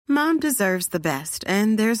Mom deserves the best,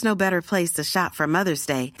 and there's no better place to shop for Mother's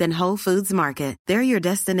Day than Whole Foods Market. They're your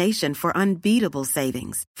destination for unbeatable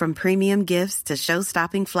savings, from premium gifts to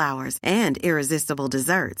show-stopping flowers and irresistible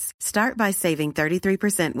desserts. Start by saving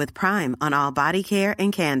 33% with Prime on all body care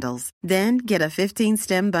and candles. Then get a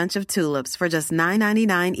 15-stem bunch of tulips for just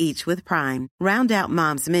 $9.99 each with Prime. Round out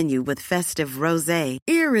Mom's menu with festive rosé,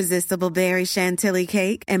 irresistible berry chantilly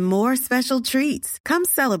cake, and more special treats. Come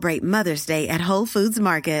celebrate Mother's Day at Whole Foods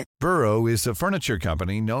Market. Burrow is a furniture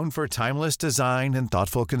company known for timeless design and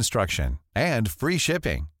thoughtful construction, and free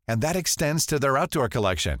shipping, and that extends to their outdoor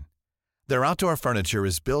collection. Their outdoor furniture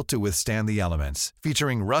is built to withstand the elements,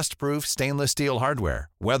 featuring rust-proof stainless steel hardware,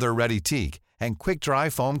 weather-ready teak, and quick-dry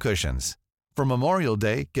foam cushions. For Memorial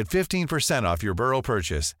Day, get 15% off your Burrow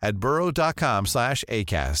purchase at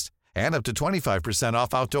burrow.com/ACAST, and up to 25%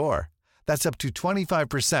 off outdoor. That's up to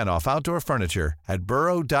 25% off outdoor furniture at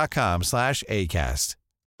burrow.com/ACAST.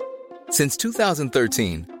 Since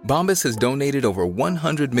 2013, Bombas has donated over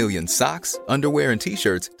 100 million socks, underwear, and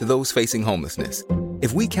T-shirts to those facing homelessness.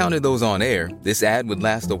 If we counted those on air, this ad would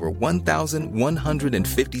last over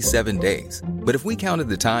 1,157 days. But if we counted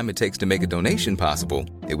the time it takes to make a donation possible,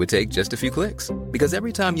 it would take just a few clicks. Because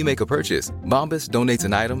every time you make a purchase, Bombas donates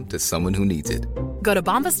an item to someone who needs it. Go to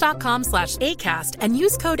bombas.com/ACAST and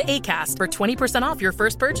use code ACAST for 20% off your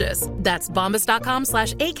first purchase. That's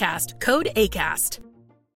bombas.com/ACAST, code ACAST.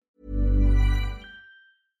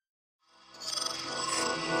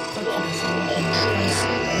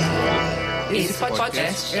 Esse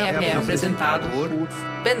podcast é apresentado por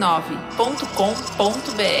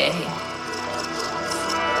b9.com.br.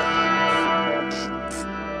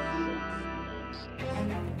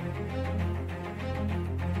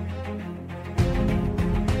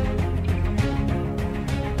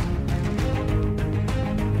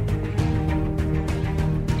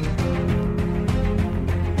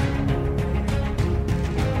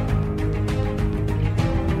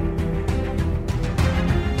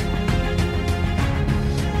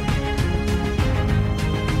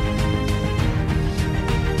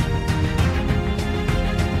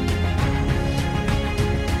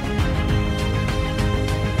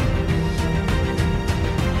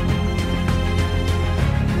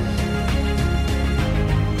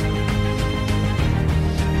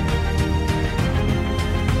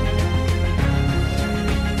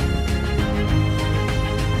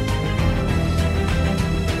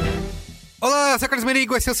 Olá, eu sou Carlos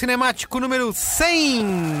Merigo, esse é o Cinemático número 100!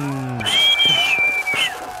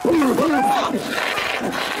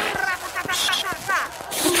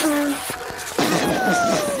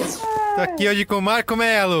 Tô aqui hoje com o Marco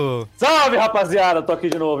Melo. Salve, rapaziada! Tô aqui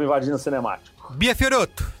de novo, invadindo o Cinemático. Bia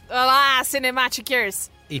Fiorotto. Olá, Cinematicers.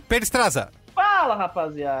 E Pedro Estraza. Fala,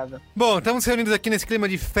 rapaziada. Bom, estamos reunidos aqui nesse clima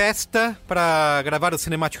de festa pra gravar o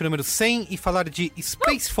Cinemático número 100 e falar de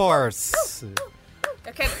Space Force.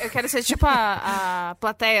 Eu quero ser tipo a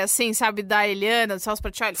plateia, assim, sabe, da Eliana, do Celso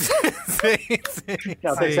Portiolli. Sim. Tem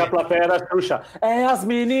que ser a plateia da Xuxa. É as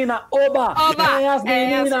meninas, oba! É as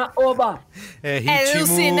meninas, oba! É ritmo... É o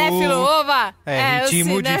cinéfilo, oba! É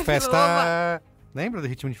ritmo de festa... Oba. Lembra do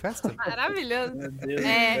ritmo de festa? Maravilhoso. Meu Deus do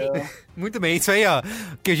céu. Muito bem, isso aí, ó.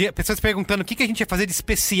 Pessoas perguntando o que a gente ia fazer de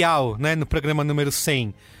especial, né, no programa número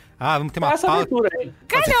 100. Ah, vamos ter uma Essa pauta. aventura aí.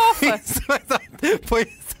 Calhofa! Foi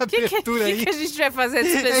essa abertura aí. O que a gente vai fazer de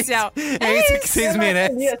especial? É isso que vocês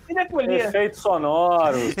merecem. Efeitos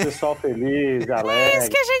sonoros, pessoal feliz, alegre. É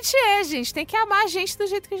isso que a gente é, gente. Tem que amar a gente do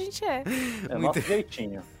jeito que a gente é. É o nosso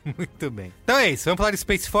jeitinho. Muito bem. Então é isso, vamos falar de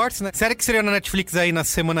Space Force, né? Série que estreou na Netflix aí na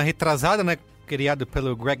semana retrasada, né? Criado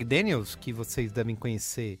pelo Greg Daniels, que vocês devem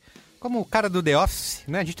conhecer como o cara do The Office,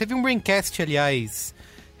 né? A gente teve um Braincast, aliás,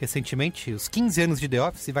 recentemente, os 15 anos de The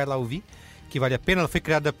Office, vai lá ouvir, que vale a pena. Ela foi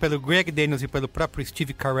criada pelo Greg Daniels e pelo próprio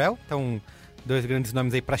Steve Carell, então dois grandes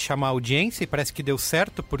nomes aí pra chamar a audiência, e parece que deu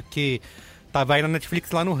certo, porque tava aí na Netflix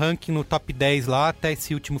lá no ranking, no top 10 lá, até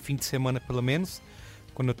esse último fim de semana, pelo menos,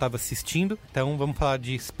 quando eu tava assistindo. Então vamos falar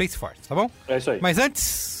de Space Force, tá bom? É isso aí. Mas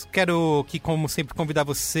antes, quero que, como sempre, convidar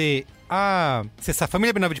você a acessar a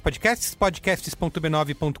família B9 de podcasts,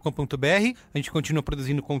 podcasts.b9.com.br. A gente continua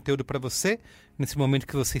produzindo conteúdo para você nesse momento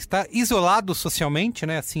que você está isolado socialmente,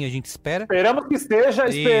 né? Assim a gente espera. Esperamos que esteja,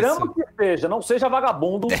 Isso. esperamos que esteja. Não seja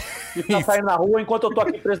vagabundo e ficar saindo na rua enquanto eu tô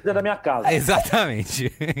aqui preso dentro da minha casa.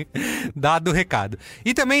 Exatamente. Dado o recado.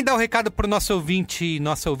 E também dá o recado pro nosso ouvinte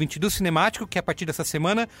do Cinemático, que a partir dessa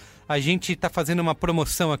semana a gente tá fazendo uma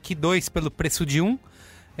promoção aqui, 2 pelo preço de 1.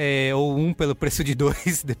 Ou 1 pelo preço de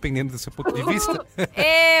 2, dependendo do seu ponto de vista.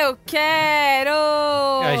 Eu quero!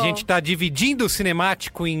 A gente tá dividindo o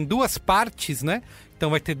Cinemático em 2 partes, né? Então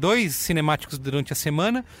vai ter 2 cinemáticos durante a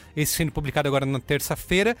semana, esse sendo publicado agora na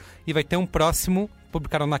terça-feira, e vai ter um próximo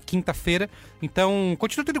publicado na quinta-feira. Então,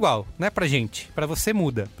 continua tudo igual, né, pra gente. Pra você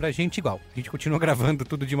muda, pra gente igual. A gente continua gravando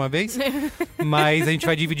tudo de uma vez, mas a gente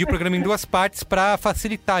vai dividir o programa em 2 partes pra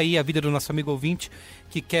facilitar aí a vida do nosso amigo ouvinte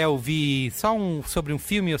que quer ouvir só sobre um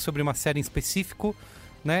filme ou sobre uma série em específico,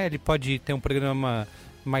 né? Ele pode ter um programa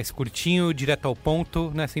mais curtinho, direto ao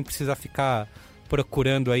ponto, né, sem precisar ficar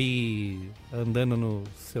procurando aí, andando no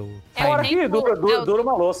seu... Agora aqui dura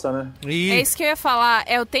uma louça, né? E... É isso que eu ia falar.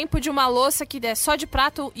 É o tempo de uma louça que é só de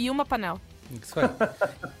prato e uma panela. Isso aí.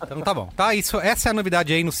 Então tá bom. Tá, essa é a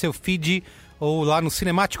novidade aí no seu feed ou lá no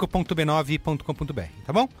cinemático.b9.com.br,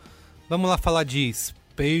 tá bom? Vamos lá falar de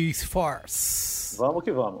Space Force. Vamos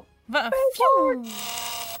que vamos.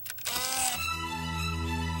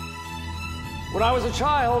 When I was a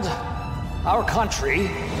child, our country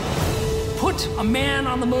put a man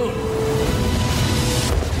on the moon.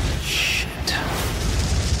 Shit.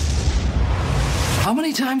 How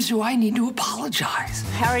many times do I need to apologize?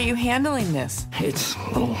 How are you handling this? It's a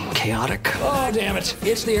little chaotic. Oh, damn it.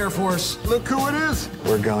 It's the Air Force. Look who it is.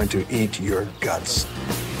 We're going to eat your guts.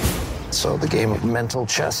 So the game of mental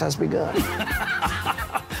chess has begun.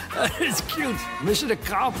 It's cute. Mission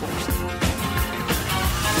accomplished.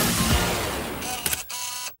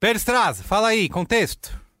 Perstraz, fala aí,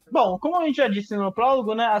 contexto. Bom, como a gente já disse no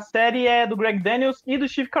prólogo, né, a série é do Greg Daniels e do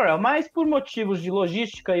Steve Carell, mas por motivos de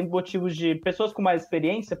logística e motivos de pessoas com mais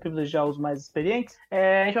experiência, privilegiar os mais experientes,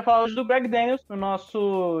 a gente vai falar hoje do Greg Daniels, no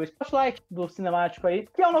nosso Spotlight do Cinemático aí,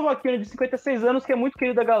 que é um novaquino de 56 anos, que é muito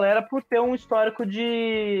querido da galera por ter um histórico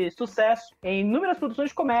de sucesso em inúmeras produções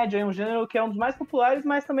de comédia, um gênero que é um dos mais populares,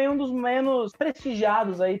 mas também um dos menos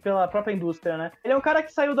prestigiados aí pela própria indústria, né. Ele é um cara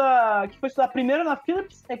que que foi estudar primeiro na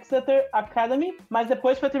Phillips Exeter Academy, mas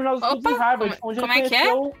depois foi terminar os estudos em Harvard, onde como ele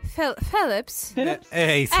conheceu... Phillips.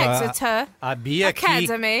 É isso. Exeter A Bia aqui...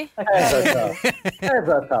 Academy.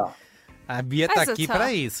 Exato. A Bia tá aqui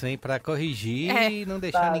pra isso, hein? Pra corrigir e não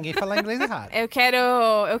deixar ninguém falar inglês errado. Eu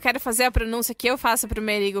quero fazer a pronúncia que eu faço pro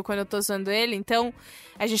Merigo quando eu tô usando ele. Então,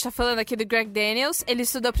 a gente tá falando aqui do Greg Daniels. Ele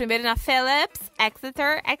estudou primeiro na Phillips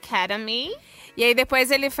Exeter Academy. E aí depois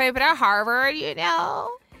ele foi pra Harvard, you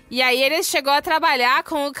know. E aí ele chegou a trabalhar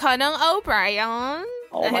com o Conan O'Brien.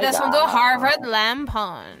 Na redação do Harvard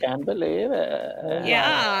Lampoon. Can't believe it.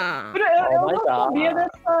 Yeah. Eu não sabia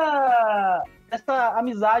dessa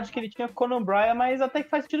amizade que ele tinha com Conan O'Brien, mas até que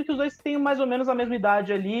faz sentido que os dois tenham mais ou menos a mesma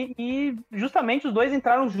idade ali. E justamente os dois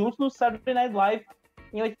entraram juntos no Saturday Night Live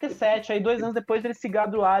em 87. Aí 2 anos depois eles se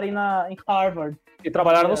graduaram em Harvard. E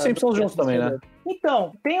trabalharam no Simpsons juntos também, né?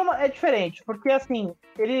 Então, é diferente, porque assim,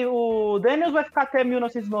 o Daniels vai ficar até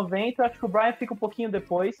 1990, acho que o Brian fica um pouquinho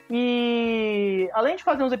depois, e além de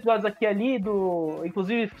fazer uns episódios aqui e ali,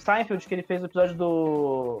 inclusive Seinfeld, que ele fez o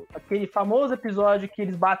episódio aquele famoso episódio que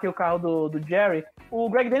eles batem o carro do Jerry, o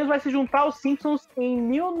Greg Daniels vai se juntar aos Simpsons em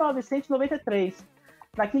 1993.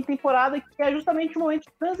 Na quinta temporada, que é justamente o momento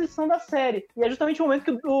de transição da série. E é justamente o momento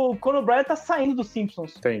que o Conan O'Brien tá saindo dos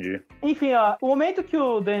Simpsons. Entendi. Enfim, o momento que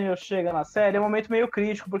o Daniel chega na série é um momento meio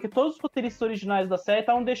crítico, porque todos os roteiristas originais da série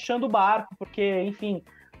estavam deixando o barco, porque, enfim,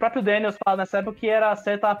 o próprio Daniels fala nessa época que a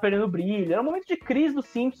série tava perdendo brilho. Era um momento de crise dos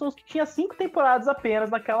Simpsons, que tinha 5 temporadas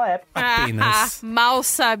apenas naquela época. Mal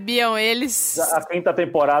sabiam eles. A quinta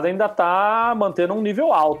temporada ainda tá mantendo um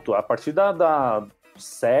nível alto. A partir da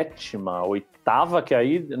 7ª, 8ª, que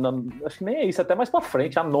aí, acho que nem é isso, até mais pra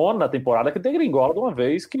frente, a 9ª temporada que degringola de uma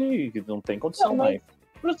vez que não tem condição mais.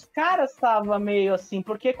 Pros caras tava meio assim,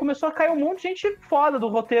 porque começou a cair um monte de gente foda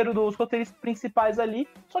dos roteiristas principais ali,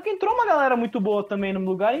 só que entrou uma galera muito boa também no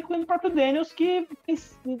lugar, incluindo o próprio Daniels, que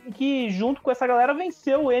junto com essa galera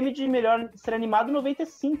venceu o Emmy de melhor ser animado em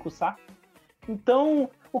 95, saca? Então,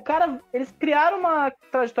 eles criaram uma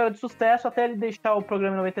trajetória de sucesso até ele deixar o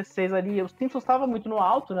programa em 96 ali. Os Simpsons estavam muito no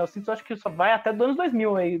alto, né? Os Simpsons acho que só vai até dos anos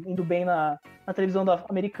 2000 aí, indo bem na televisão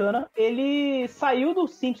americana. Ele saiu do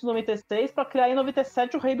Simpsons em 96 pra criar em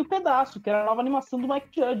 97 o Rei do Pedaço, que era a nova animação do Mike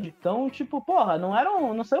Judge. Então, tipo, porra,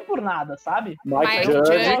 não saiu por nada, sabe? Mike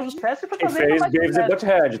Judge que fez Beavis e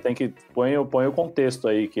Butthead. Tem que põe o contexto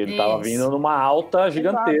aí, que ele tava vindo numa alta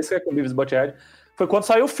gigantesca com Beavis e Butthead. Foi quando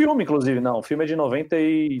saiu o filme, inclusive. Não, o filme é de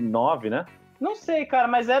 99, né? Não sei, cara,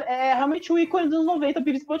 mas é realmente o ícone dos anos 90,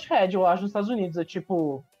 Beavis e Butthead, eu acho, nos Estados Unidos. É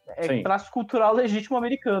tipo, traço cultural legítimo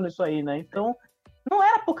americano isso aí, né? Então, não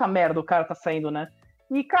era pouca merda o cara tá saindo, né?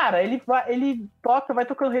 E, cara, ele vai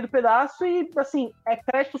tocando o Rei do Pedaço e, assim, é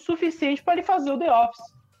crédito suficiente pra ele fazer o The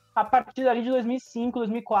Office. A partir dali de 2005,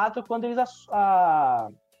 2004, quando eles...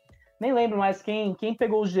 nem lembro mais quem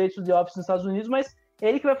pegou os direitos do The Office nos Estados Unidos, mas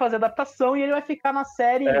Ele que vai fazer a adaptação e ele vai ficar na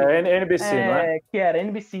série... NBC, não é? Que era,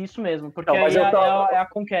 NBC, isso mesmo. Porque Não, mas aí eu é a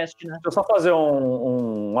Comcast, né? Deixa eu só fazer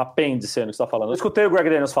um apêndice no que você tá falando. Eu escutei o Greg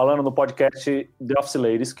Daniels falando no podcast The Office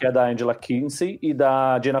Ladies, que é da Angela Kinsey e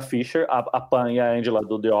da Jenna Fischer, a Pan e a Angela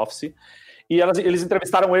do The Office. E eles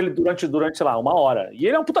entrevistaram ele durante, sei lá, 1 hora. E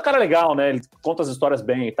ele é um puta cara legal, né? Ele conta as histórias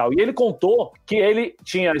bem e tal. E ele contou que ele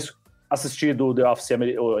tinha assistido o The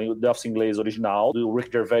Office inglês original, do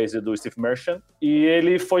Rick Gervais e do Steve Merchant, e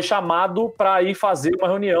ele foi chamado para ir fazer uma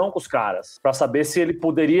reunião com os caras, para saber se ele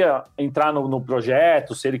poderia entrar no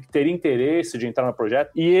projeto, se ele teria interesse de entrar no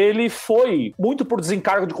projeto, e ele foi muito por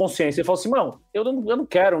desencargo de consciência. Ele falou assim, não, eu não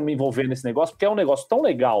quero me envolver nesse negócio, porque é um negócio tão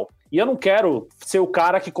legal, e eu não quero ser o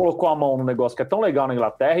cara que colocou a mão no negócio que é tão legal na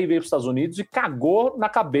Inglaterra e veio para os Estados Unidos e cagou na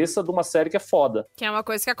cabeça de uma série que é foda. Que é uma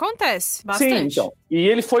coisa que acontece bastante. Sim, então. E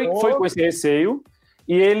ele foi com esse receio,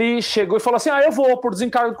 e ele chegou e falou assim, eu vou, por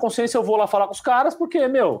desencargo de consciência, eu vou lá falar com os caras, porque,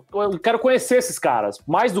 eu quero conhecer esses caras.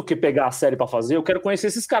 Mais do que pegar a série pra fazer, eu quero conhecer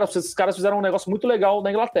esses caras, porque esses caras fizeram um negócio muito legal na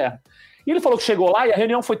Inglaterra. E ele falou que chegou lá e a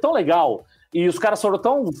reunião foi tão legal, e os caras foram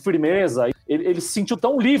tão firmeza, ele se sentiu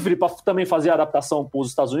tão livre para também fazer a adaptação para os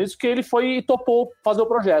Estados Unidos, que ele foi e topou fazer o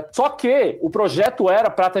projeto. Só que o projeto era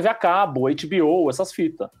para TV a cabo, HBO, essas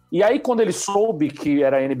fitas. E aí, quando ele soube que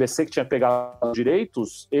era a NBC que tinha pegado os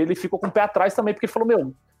direitos, ele ficou com o pé atrás também, porque ele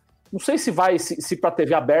falou, não sei se para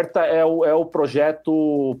TV aberta é o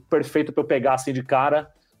projeto perfeito para eu pegar assim de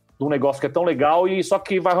cara, de um negócio que é tão legal, e só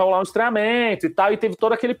que vai rolar um estreamento e tal, e teve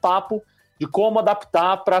todo aquele papo de como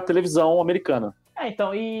adaptar para a televisão americana.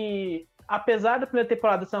 Então, e apesar da primeira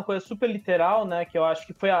temporada ser uma coisa super literal, né, que eu acho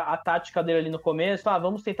que foi a tática dele ali no começo,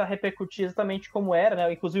 vamos tentar repercutir exatamente como era,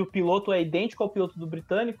 né, inclusive o piloto é idêntico ao piloto do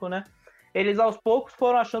britânico, né, eles aos poucos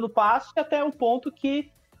foram achando passo até o ponto que,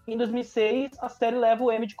 em 2006, a série leva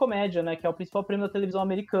o Emmy de comédia, né, que é o principal prêmio da televisão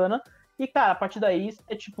americana, e, cara, a partir daí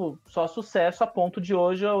é, só sucesso a ponto de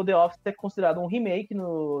hoje o The Office ser considerado um remake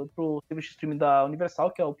pro serviço de streaming da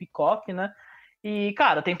Universal, que é o Peacock, né? E,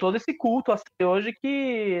 cara, tem todo esse culto assim, hoje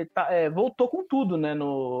que voltou com tudo, né,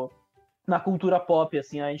 na cultura pop,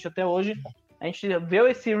 assim. A gente até hoje, a gente vê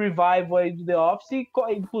esse revival aí do The Office,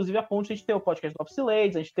 inclusive a ponto de a gente ter o podcast do Office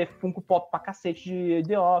Ladies, a gente ter Funko Pop pra cacete de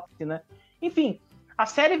The Office, né? Enfim, a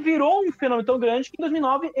série virou um fenômeno tão grande que em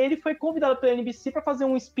 2009 ele foi convidado pela NBC para fazer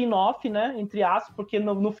um spin-off, né, entre aspas, porque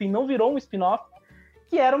no fim não virou um spin-off,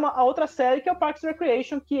 que era a outra série que é o Parks and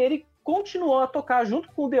Recreation, que ele continuou a tocar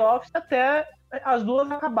junto com o The Office até as duas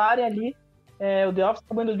acabarem ali. O The Office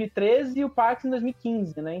acabou em 2013 e o Parks em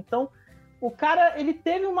 2015, né? Então, o cara, ele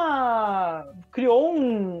criou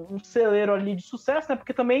um celeiro ali de sucesso, né?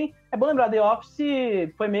 Porque também, é bom lembrar, The Office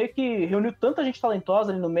foi meio que reuniu tanta gente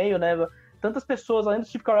talentosa ali no meio, né? Tantas pessoas, além do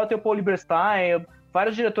Steve Carell, tem o Paul Lieberstein,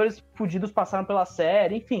 vários diretores fudidos passaram pela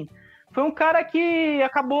série, enfim. Foi um cara que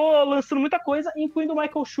acabou lançando muita coisa, incluindo o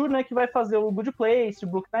Michael Schur, né? Que vai fazer o Good Place, o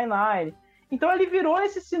Brooklyn Nine-Nine. Então ele virou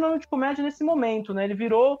esse sinônimo de comédia nesse momento, né? Ele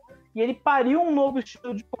virou e ele pariu um novo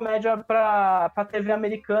estilo de comédia pra TV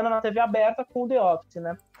americana, na TV aberta, com o The Office,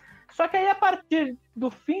 né? Só que aí, a partir do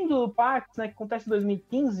fim do Parks, né, que acontece em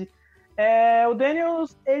 2015, o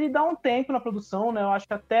Daniels, ele dá um tempo na produção, né? Eu acho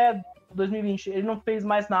que até 2020 ele não fez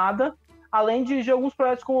mais nada, além de alguns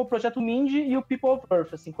projetos como o Projeto Mindy e o People of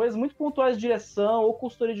Earth, assim, coisas muito pontuais de direção ou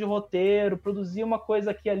consultoria de roteiro, produzir uma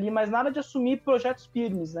coisa aqui e ali, mas nada de assumir projetos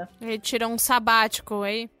firmes, né? Ele tirou um sabático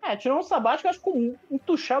aí. Tirou um sabático, eu acho, com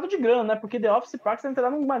entuchado de grana, né? Porque The Office Parks deve ter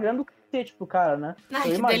dado uma grana do cacete pro cara, né?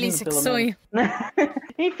 Ai, que delícia, que sonho.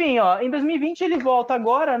 Enfim, em 2020 ele volta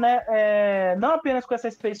agora, né? Não apenas com essa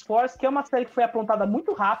Space Force, que é uma série que foi aprontada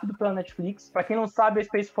muito rápido pela Netflix. Pra quem não sabe, a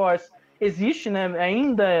Space Force existe, né?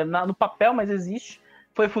 Ainda no papel, mas existe.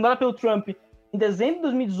 Foi fundada pelo Trump em dezembro de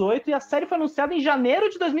 2018 e a série foi anunciada em janeiro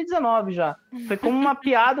de 2019 já. Foi como uma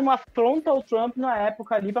piada, uma afronta ao Trump na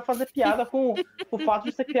época ali, pra fazer piada com o fato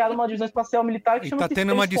de ser criada uma divisão espacial militar que chama-se Tá tendo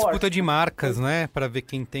Space uma disputa Force. de marcas, né? Pra ver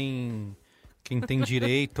quem tem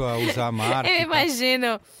direito a usar a marca. Eu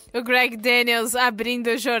imagino o Greg Daniels abrindo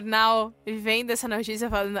o jornal e vendo essa notícia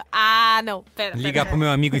falando, não, pera. Ligar pro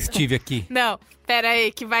meu amigo Steve aqui. Não, pera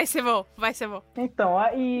aí, que vai ser bom. Então,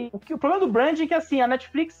 o problema do branding é que, assim, a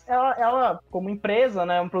Netflix, ela como empresa,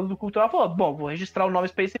 né, um produto cultural, falou, bom, vou registrar o nome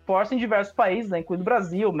Space Force em diversos países, né, incluindo o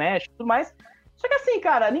Brasil, México e tudo mais. Só que, assim,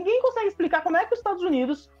 cara, ninguém consegue explicar como é que os Estados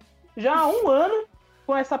Unidos, já há um ano,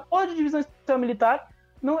 com essa porra de divisão espacial militar,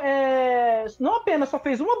 não apenas só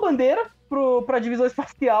fez uma bandeira pra divisão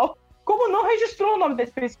espacial, como não registrou o nome da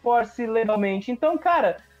Space Force legalmente. Então,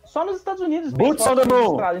 cara, só nos Estados Unidos. Boots on the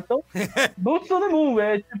moon! Então, Boots on the moon,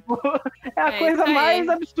 é a coisa mais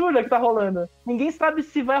absurda que tá rolando. Ninguém sabe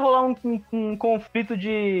se vai rolar um conflito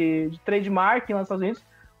de trademark lá nos Estados Unidos.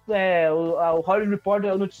 O Hollywood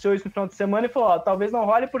Reporter noticiou isso no final de semana e falou, talvez não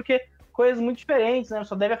role porque coisas muito diferentes, né?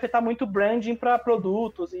 Só deve afetar muito branding para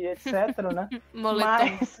produtos e etc, né?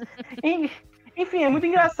 Mas, enfim, é muito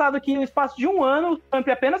engraçado que no espaço de um ano, o Trump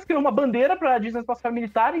apenas criou uma bandeira para a Disney Espacial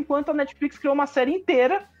Militar, enquanto a Netflix criou uma série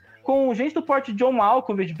inteira com gente do porte de John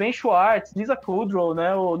Malkovich, Ben Schwartz, Lisa Kudrow,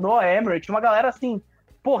 né? O Noah Emmerich, uma galera assim,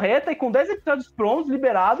 porreta, e com 10 episódios prontos,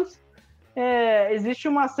 liberados, existe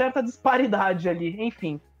uma certa disparidade ali,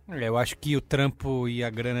 enfim. Eu acho que o trampo e a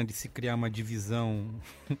grana de se criar uma divisão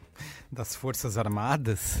das Forças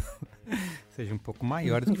Armadas seja um pouco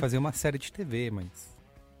maior do que fazer uma série de TV, mas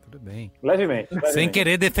tudo bem. Levemente. Sem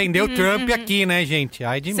querer defender o Trump aqui, né, gente?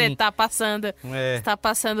 Ai de mim. Você tá passando. Você tá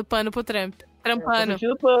passando pano pro Trump. Trampando.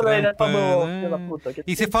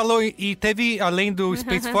 E você falou, e teve, além do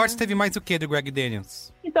Space Force, teve mais o que do Greg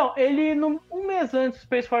Daniels? Então, ele, um mês antes do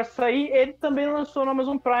Space Force sair, ele também lançou no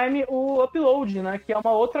Amazon Prime o Upload, né? Que é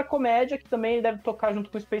uma outra comédia que também deve tocar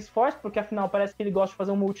junto com o Space Force, porque afinal parece que ele gosta de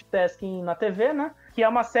fazer um multitasking na TV, né? Que é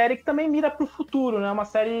uma série que também mira pro futuro, né? Uma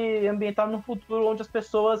série ambientada no futuro, onde as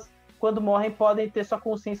pessoas, quando morrem, podem ter sua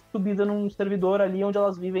consciência subida num servidor ali, onde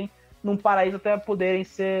elas vivem num paraíso até poderem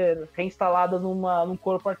ser reinstaladas num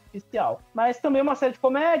corpo artificial. Mas também uma série de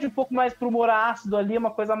comédia, um pouco mais pro humor ácido ali, uma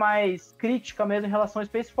coisa mais crítica mesmo em relação ao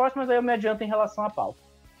Space Force, mas aí eu me adianto em relação à pauta.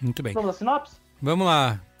 Muito bem. Vamos à sinopse? Vamos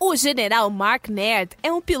lá. O general Mark Nerd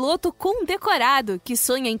é um piloto condecorado que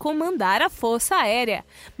sonha em comandar a Força Aérea,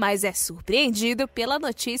 mas é surpreendido pela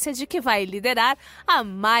notícia de que vai liderar a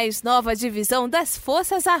mais nova divisão das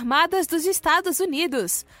Forças Armadas dos Estados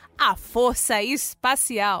Unidos, a Força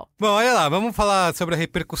Espacial. Bom, olha lá, vamos falar sobre a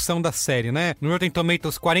repercussão da série, né? No Rotten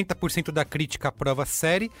Tomatoes, 40% da crítica aprova a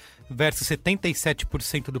série, versus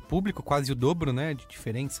 77% do público, quase o dobro, né, de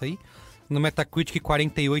diferença aí. No Metacritic,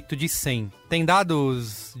 48 de 100. Tem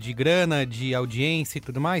dados de grana, de audiência e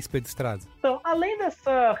tudo mais, Pedro Estrada? Então, além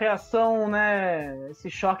dessa reação, né, esse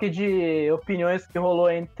choque de opiniões que rolou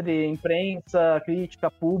entre imprensa, crítica,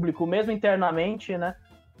 público, mesmo internamente, né,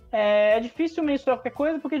 é difícil mensurar qualquer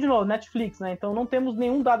coisa, porque, de novo, Netflix, né, então não temos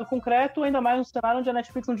nenhum dado concreto, ainda mais no cenário onde a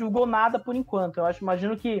Netflix não divulgou nada por enquanto.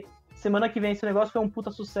 Imagino que semana que vem esse negócio foi um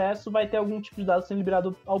puta sucesso, vai ter algum tipo de dado sendo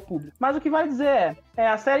liberado ao público. Mas o que vai dizer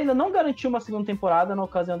a série ainda não garantiu uma segunda temporada na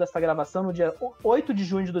ocasião dessa gravação, no dia 8 de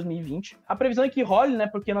junho de 2020. A previsão é que role, né,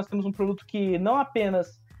 porque nós temos um produto que não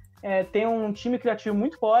apenas tem um time criativo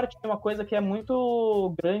muito forte, tem uma coisa que é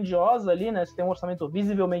muito grandiosa ali, né, você tem um orçamento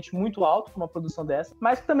visivelmente muito alto para uma produção dessa,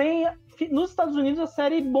 mas que também, nos Estados Unidos, a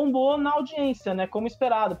série bombou na audiência, né, como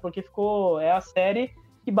esperado, porque é a série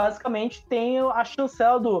que basicamente tem a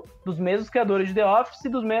chancela dos mesmos criadores de The Office e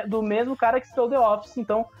do mesmo cara que criou The Office,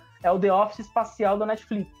 então é o The Office espacial da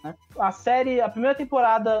Netflix, né? A série, a primeira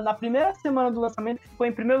temporada, na primeira semana do lançamento, ficou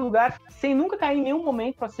em primeiro lugar, sem nunca cair em nenhum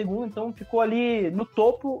momento pra segunda, então ficou ali no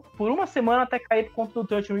topo por uma semana até cair por conta do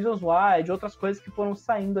 13 Reasons Why, de outras coisas que foram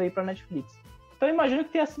saindo aí pra Netflix. Então eu imagino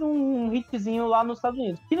que tenha sido um hitzinho lá nos Estados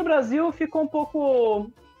Unidos. E no Brasil ficou um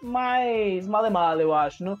pouco mais male-male, eu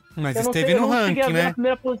acho. Mas esteve no ranking, né? Na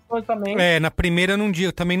primeira posição também. Na primeira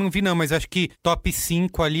eu também não vi não, mas acho que top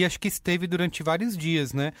 5 ali, acho que esteve durante vários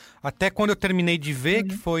dias, né? Até quando eu terminei de ver,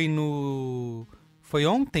 que foi Foi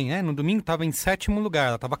ontem, no domingo, tava em 7º lugar,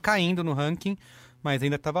 ela tava caindo no ranking, mas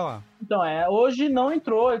ainda tava lá. Então, hoje não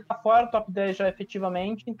entrou, ele tá fora do top 10 já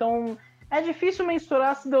efetivamente, então é difícil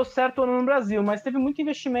mensurar se deu certo ou não no Brasil, mas teve muito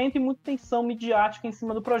investimento e muita tensão midiática em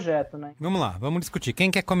cima do projeto, né? Vamos lá, vamos discutir. Quem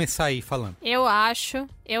quer começar aí falando? Eu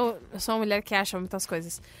sou uma mulher que acha muitas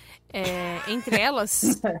coisas. Entre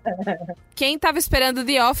elas, quem tava esperando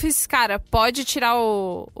The Office, cara, pode tirar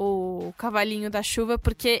o cavalinho da chuva,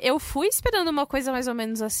 porque eu fui esperando uma coisa mais ou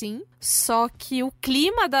menos assim, só que o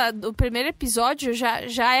clima do primeiro episódio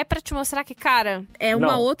já é pra te mostrar que, cara, é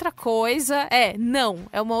uma outra coisa, é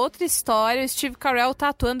uma outra história, o Steve Carell tá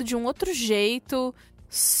atuando de um outro jeito.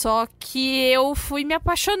 Só que eu fui me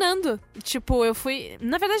apaixonando.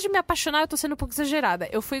 Na verdade, me apaixonar eu tô sendo um pouco exagerada.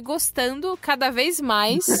 Eu fui gostando cada vez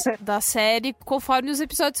mais da série conforme os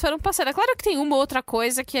episódios foram passando. É claro que tem uma outra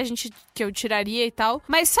coisa que eu tiraria e tal.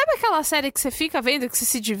 Mas sabe aquela série que você fica vendo, que você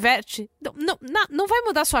se diverte? Não vai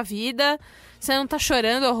mudar a sua vida. Você não tá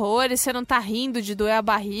chorando horrores, você não tá rindo de doer a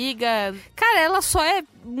barriga. Cara, ela só é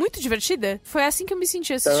muito divertida. Foi assim que eu me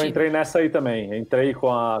senti assistindo. Então eu entrei nessa aí também. Entrei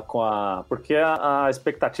com a... Porque a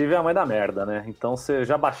expectativa é a mãe da merda, né? Então você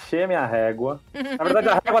já baixei a minha régua. Na verdade,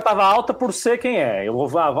 a régua tava alta por ser quem é. Eu vou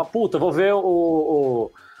ver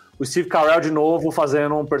o o Steve Carell de novo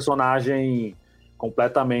fazendo um personagem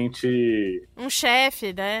completamente... Um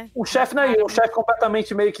chefe, né? Um chefe, né? Um chefe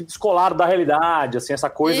completamente meio que descolado da realidade, assim, essa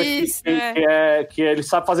coisa que ele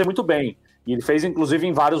sabe fazer muito bem. E ele fez, inclusive,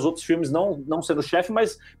 em vários outros filmes, não sendo chefe,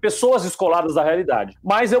 mas pessoas descoladas da realidade.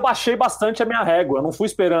 Mas eu baixei bastante a minha régua. Eu não fui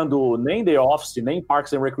esperando nem The Office, nem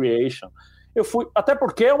Parks and Recreation. Eu fui... Até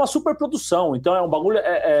porque é uma superprodução. Então é um bagulho...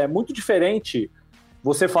 É muito diferente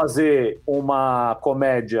você fazer uma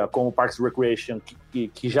comédia como Parks and Recreation,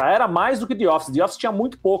 que já era mais do que The Office. The Office tinha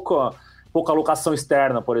muito pouca locação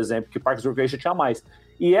externa, por exemplo, que Parks and Recreation tinha mais.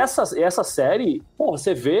 E essa série, pô,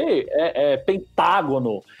 você vê, é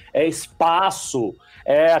pentágono, é espaço,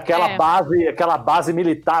 é aquela base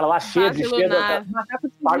militar lá cheia de esquerda.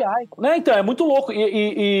 Né? Então, é muito louco.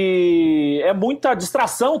 E é muita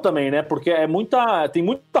distração também, né? Porque tem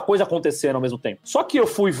muita coisa acontecendo ao mesmo tempo. Só que eu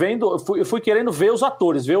fui querendo ver os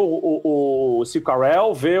atores, ver o Steve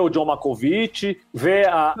Carell, ver o John Malkovich, ver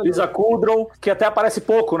a Lisa Kudrow, que até aparece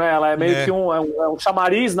pouco, né? Ela é meio que um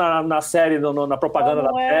chamariz na série, na propaganda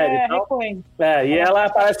da série. E ela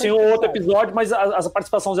aparece em um outro episódio, mas as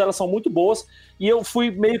participações delas são muito boas. E eu fui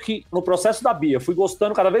meio que, no processo da Bia, fui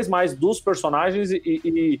gostando cada vez mais dos personagens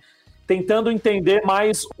e tentando entender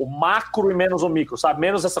mais o macro e menos o micro, sabe?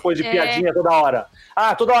 Menos essa coisa de piadinha toda hora.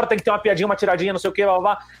 Toda hora tem que ter uma piadinha, uma tiradinha, não sei o que, blá,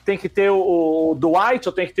 blá, blá. Tem que ter o Dwight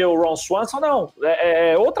ou tem que ter o Ron Swanson. Não,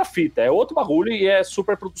 é outra fita, é outro bagulho e é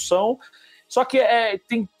super produção. Só que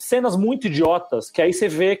tem cenas muito idiotas, que aí você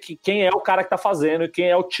vê quem é o cara que tá fazendo e quem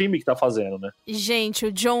é o time que tá fazendo, né? Gente,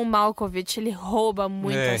 o John Malkovich, ele rouba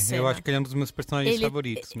muito a cena. Eu acho que ele é um dos meus personagens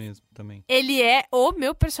favoritos mesmo, também. Ele é o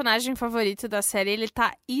meu personagem favorito da série, ele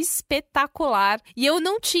tá espetacular. E eu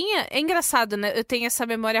não tinha... É engraçado, né? Eu tenho essa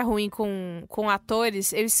memória ruim com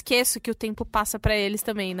atores, eu esqueço que o tempo passa pra eles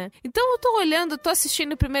também, né? Então eu tô olhando, tô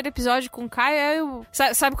assistindo o primeiro episódio com o Caio, aí eu...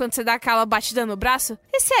 Sabe quando você dá aquela batida no braço?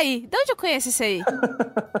 Esse aí, de onde eu conheço esse aí?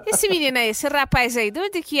 Esse menino aí, esse rapaz aí, de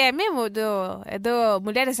onde que é mesmo? É do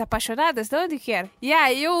Mulheres Apaixonadas? De onde que era? E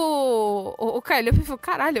aí o Caio olhou e falou,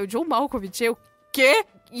 caralho, é o John Malkovich. Eu, quê?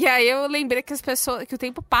 E aí eu lembrei que o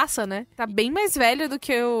tempo passa, né? Tá bem mais velho do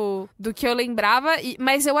que eu lembrava,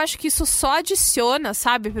 mas eu acho que isso só adiciona,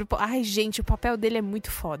 sabe? Ai, gente, o papel dele é muito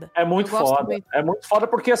foda. É muito foda. É muito foda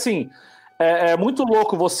porque, assim... É muito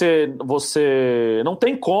louco você... Não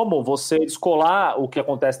tem como você descolar o que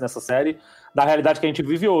acontece nessa série da realidade que a gente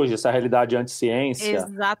vive hoje, essa realidade anti-ciência.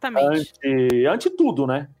 Exatamente. Anti tudo,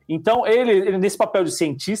 né? Então, ele nesse papel de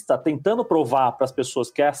cientista, tentando provar para as pessoas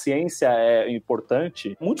que a ciência é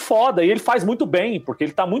importante, muito foda. E ele faz muito bem, porque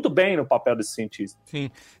ele tá muito bem no papel desse cientista. Sim.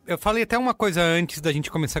 Eu falei até uma coisa antes da gente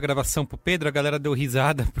começar a gravação pro Pedro, a galera deu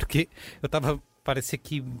risada, porque eu tava... Parecia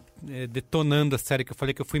que detonando a série, que eu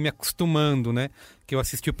falei que eu fui me acostumando, né? Que eu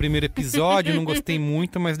assisti o primeiro episódio, não gostei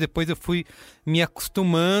muito, mas depois eu fui me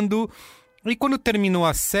acostumando. E quando terminou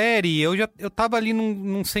a série, eu tava ali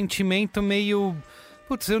num sentimento meio...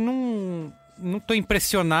 Putz, eu não tô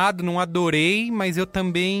impressionado, não adorei, mas eu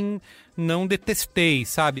também não detestei,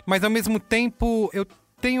 sabe? Mas ao mesmo tempo, eu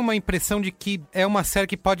tenho uma impressão de que é uma série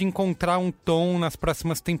que pode encontrar um tom nas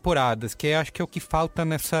próximas temporadas, que acho que é o que falta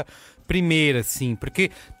nessa primeira, assim,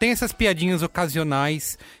 porque tem essas piadinhas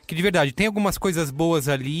ocasionais, que de verdade, tem algumas coisas boas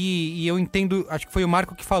ali, e eu entendo, acho que foi o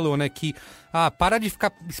Marco que falou, né, que, para de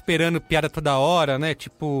ficar esperando piada toda hora, né,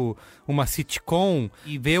 tipo uma sitcom,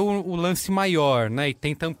 e vê o lance maior, né, e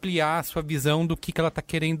tenta ampliar a sua visão do que ela tá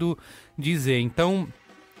querendo dizer. Então,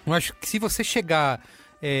 eu acho que se você chegar...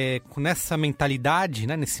 nessa mentalidade,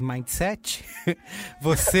 né, nesse mindset,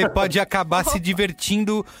 você pode acabar se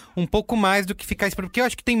divertindo um pouco mais do que ficar esperando. Porque eu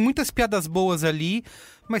acho que tem muitas piadas boas ali,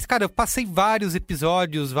 mas, cara, eu passei vários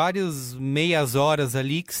episódios, várias meias horas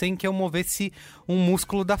ali, sem que eu movesse um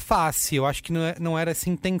músculo da face. Eu acho que não era essa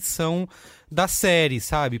a intenção da série,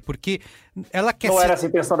 sabe? Porque ela quer Não era essa a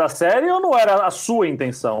intenção da série ou não era a sua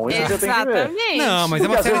intenção? Isso você tem que ver. Não, mas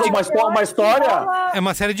porque é uma série de... uma história... É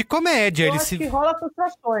uma série de comédia. Eu acho que rola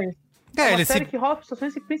frustrações. É uma série que rola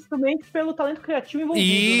frustrações, principalmente pelo talento criativo envolvido,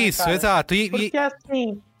 Isso, né, cara? Exato. Porque,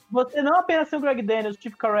 assim... Você não apenas tem o Greg Daniels, o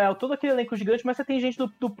Steve Carell, todo aquele elenco gigante, mas você tem gente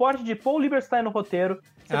do porte de Paul Lieberstein no roteiro.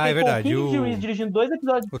 Você tem verdade. Paul King dirigindo 2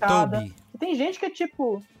 episódios de cada. Toby. Você tem gente que é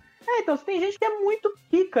tipo... então, você tem gente que é muito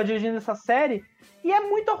pica dirigindo essa série e é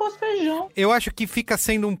muito arroz feijão. Eu acho que fica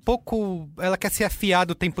sendo um pouco... Ela quer ser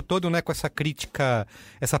afiada o tempo todo, né? Com essa crítica,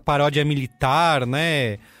 essa paródia militar,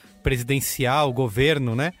 né? Presidencial,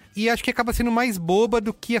 governo, né? E acho que acaba sendo mais boba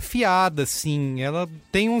do que afiada, assim. Ela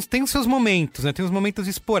tem os seus momentos, né? Tem uns momentos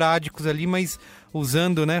esporádicos ali, mas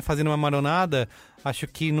usando, né? Fazendo uma maronada, acho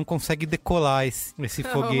que não consegue decolar esse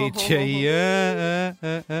foguete aí.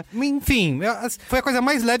 Enfim, foi a coisa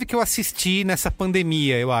mais leve que eu assisti nessa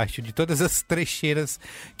pandemia, eu acho, de todas as trecheiras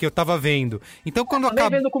que eu tava vendo. Então, quando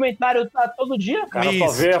acabou... vendo documentário todo dia, cara. Só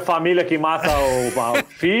vê a família que mata a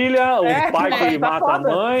filha, o pai que mata a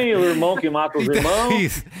mãe, o irmão que mata os irmãos.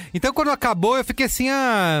 Isso. Então, quando acabou, eu fiquei assim,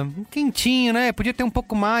 quentinho, né? Podia ter um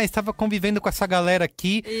pouco mais, tava convivendo com essa galera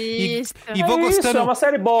aqui. E vou gostando. É uma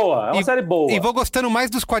série boa, E vou gostando mais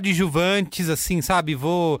dos coadjuvantes, assim, sabe?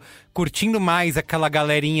 Vou curtindo mais aquela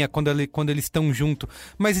galerinha quando eles estão junto.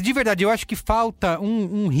 Mas, de verdade, eu acho que falta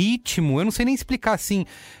um ritmo. Eu não sei nem explicar, assim.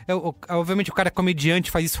 Obviamente, o cara é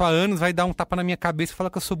comediante, faz isso há anos, vai dar um tapa na minha cabeça e falar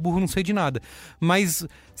que eu sou burro, não sei de nada. Mas,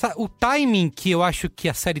 sabe, o timing que eu acho que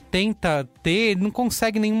a série tenta ter, não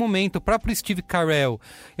consegue em nenhum momento. O próprio Steve Carell,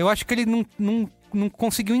 eu acho que ele não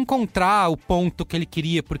conseguiu encontrar o ponto que ele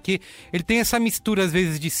queria, porque ele tem essa mistura, às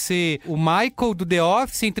vezes, de ser o Michael do The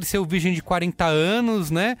Office, entre ser o virgem de 40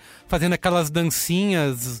 anos, né? Fazendo aquelas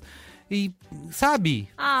dancinhas e, sabe?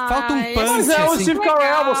 Falta um punch, Mas o assim. Steve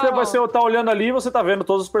Carell, você tá olhando ali e você tá vendo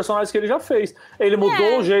todos os personagens que ele já fez. Ele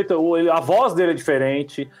mudou o jeito, a voz dele é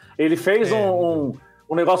diferente, ele fez um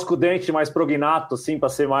negócio com o dente mais prognato, assim, pra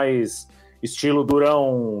ser mais... estilo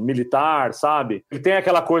durão militar, sabe? Ele tem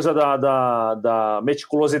aquela coisa da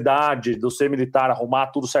meticulosidade do ser militar, arrumar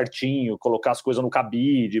tudo certinho, colocar as coisas no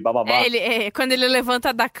cabide, bababá. Quando ele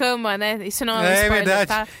levanta da cama, né? Isso não é um spoiler, verdade.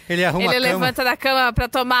 Tá? Ele arruma a cama. Ele levanta da cama pra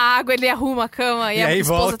tomar água, ele arruma a cama e a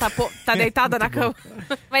esposa tá deitada na cama.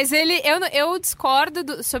 Mas eu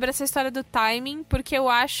discordo sobre essa história do timing, porque eu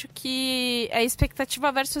acho que é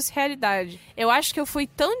expectativa versus realidade. Eu acho que eu fui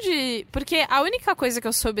tão porque a única coisa que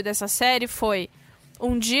eu soube dessa série foi...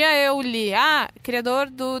 Um dia eu li, criador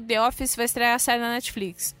do The Office vai estrear a série na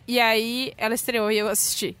Netflix. E aí ela estreou e eu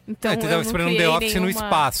assisti. Então tu tava esperando The Office no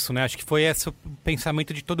espaço, né? Acho que foi esse o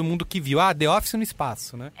pensamento de todo mundo que viu. The Office no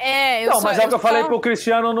espaço, né? Mas é o que eu falei pro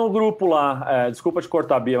Cristiano no grupo lá. Desculpa te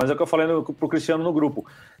cortar, Bia, mas é o que eu falei pro Cristiano no grupo.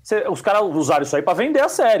 Os caras usaram isso aí pra vender a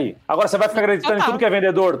série. Agora você vai ficar acreditando em tudo que é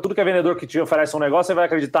vendedor. Tudo que é vendedor que te oferece um negócio, você vai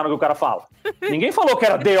acreditar no que o cara fala. Ninguém falou que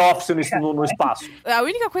era The Office no espaço. A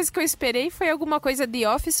única coisa que eu esperei foi alguma coisa The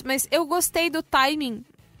Office, mas eu gostei do timing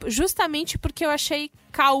justamente porque eu achei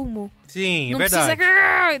calmo. Sim, não verdade.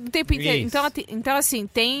 Precisa o tempo inteiro. Então, assim,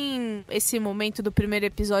 tem esse momento do primeiro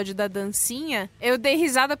episódio da dancinha. Eu dei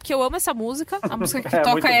risada porque eu amo essa música. A música que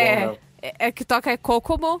toca que toca é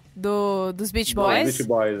Kokomo, dos Beach Boys. Beach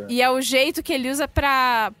Boys, E é o jeito que ele usa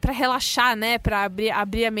pra relaxar, né? Pra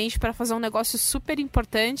abrir a mente, pra fazer um negócio super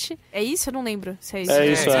importante. É isso? Eu não lembro se é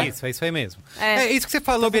isso. É isso aí mesmo. É isso que você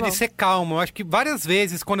falou, Bia, de ser calmo. Eu acho que várias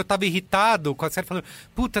vezes, quando eu tava irritado com a série, falando,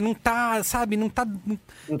 puta, não tá, sabe, não tá...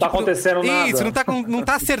 Não tá acontecendo nada. Isso, não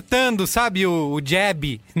tá acertando, sabe, o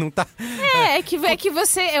jab, não tá... É que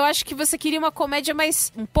você, eu acho que você queria uma comédia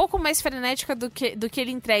um pouco mais frenética do que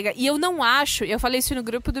ele entrega. E eu não acho, eu falei isso no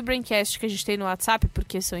grupo do Braincast que a gente tem no WhatsApp,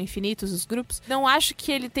 porque são infinitos os grupos, não acho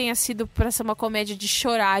que ele tenha sido pra ser uma comédia de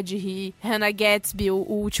chorar, de rir. Hannah Gatsby, o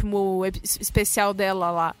último especial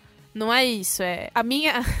dela lá. Não é isso,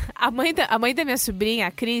 a mãe da minha sobrinha,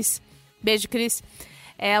 a Cris, beijo Cris,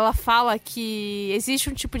 ela fala que existe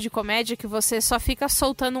um tipo de comédia que você só fica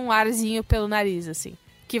soltando um arzinho pelo nariz, assim.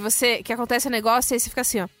 Que acontece um negócio e aí você fica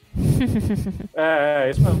assim, ó.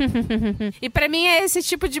 Isso mesmo. E pra mim é esse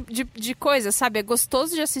tipo de coisa, sabe? É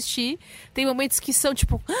gostoso de assistir. Tem momentos que são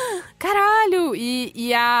tipo, caralho!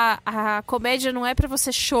 E a comédia não é pra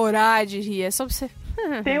você chorar de rir, é só pra você...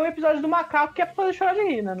 Tem um episódio do macaco que é pra fazer chorar de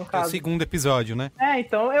rir, né, no caso. É o segundo episódio, né?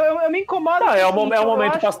 Então, eu me incomodo. É um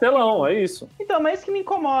momento pastelão, é isso. Então, mas isso que me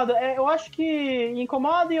incomoda. Eu acho que me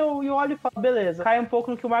incomoda e eu olho e falo, beleza, cai um pouco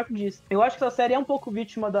no que o Marco disse. Eu acho que essa série é um pouco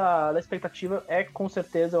vítima da expectativa, com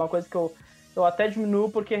certeza, é uma coisa que eu até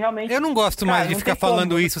diminuo, porque realmente... Eu não gosto mais de ficar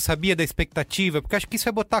falando isso, sabia, da expectativa, porque acho que isso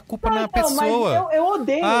é botar a culpa na pessoa. Mas eu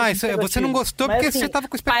odeio você não gostou porque assim, você tava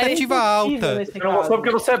com expectativa alta. Você não gostou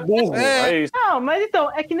porque você é burro, é isso. Não, mas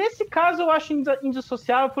então, é que nesse caso eu acho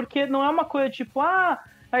indissociável, porque não é uma coisa tipo,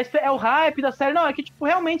 é o hype da série. Não, é que tipo,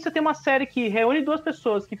 realmente você tem uma série que reúne duas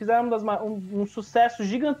pessoas que fizeram um sucesso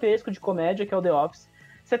gigantesco de comédia, que é o The Office.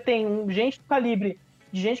 Você tem gente do calibre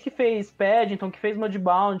de gente que fez Paddington, que fez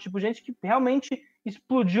Mudbound, tipo, gente que realmente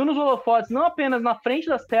explodiu nos holofotes, não apenas na frente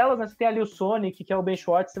das telas, né? Você tem ali o Sonic, que é o Ben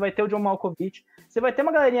Schwartz, você vai ter o John Malkovich, você vai ter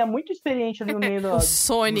uma galerinha muito experiente ali no meio do... O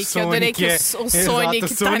Sonic, eu adorei que o Sonic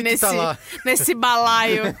Exato, o Sonic tá lá. nesse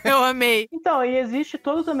balaio. Eu amei. Então, e existe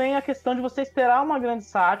todo também a questão de você esperar uma grande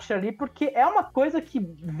sátira ali, porque é uma coisa que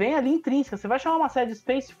vem ali intrínseca. Você vai chamar uma série de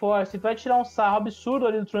Space Force, vai tirar um sarro absurdo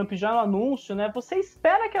ali do Trump já no anúncio, né? Você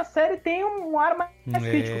espera que a série tenha um ar mais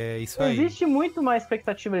crítico. Isso aí. Existe muito mais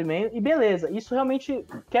expectativa ali meio, e beleza, isso realmente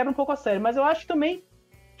quebra um pouco a série, mas eu acho que também,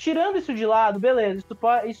 tirando isso de lado, beleza,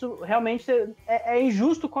 isso realmente é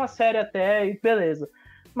injusto com a série até, e beleza.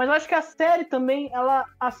 Mas eu acho que a série também, ela,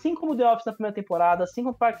 assim como The Office na primeira temporada, assim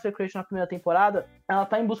como Parks and Recreation na primeira temporada, ela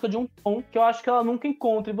tá em busca de um tom que eu acho que ela nunca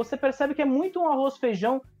encontra. E você percebe que é muito um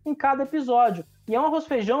arroz-feijão em cada episódio. E é um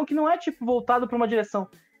arroz-feijão que não é, tipo, voltado pra uma direção.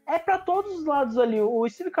 É pra todos os lados ali. O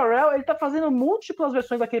Steve Carell, ele tá fazendo múltiplas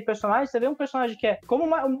versões daquele personagem. Você vê um personagem que é, como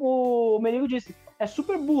o Merigo disse, é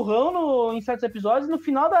super burrão em certos episódios, e no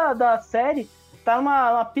final da série tá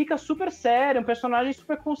numa pica super séria, um personagem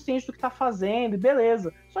super consciente do que tá fazendo, e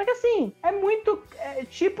beleza. Só que assim, é muito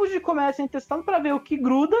tipos de comédia testando pra ver o que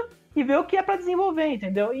gruda e ver o que é pra desenvolver,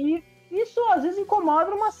 entendeu? E isso às vezes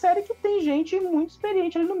incomoda uma série que tem gente muito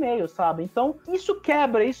experiente ali no meio, sabe? Então isso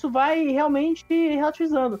quebra, isso vai realmente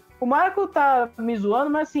relativizando. O Marco tá me zoando,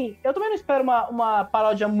 mas assim, eu também não espero uma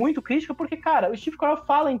paródia muito crítica, porque, cara, o Steve Carell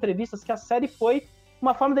fala em entrevistas que a série foi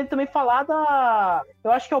uma forma dele também falar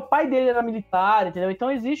eu acho que o pai dele era militar, entendeu? Então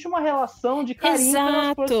existe uma relação de carinho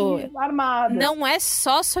pelas forças armadas. Não é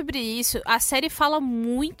só sobre isso. A série fala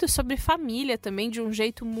muito sobre família também, de um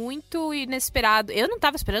jeito muito inesperado. Eu não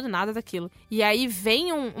tava esperando nada daquilo. E aí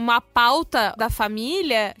vem uma pauta da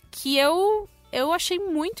família que eu achei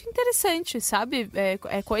muito interessante, sabe?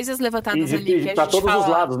 Coisas levantadas ali. E pra todos os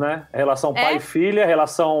lados, né? Relação pai e filha,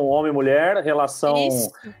 relação homem-mulher,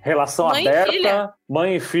 relação aberta,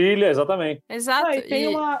 mãe e filha, exatamente. Exato.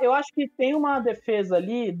 Eu acho que tem uma defesa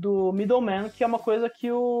ali do middleman, que é uma coisa que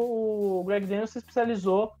o Greg Daniels se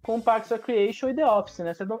especializou com Parks and Recreation e The Office,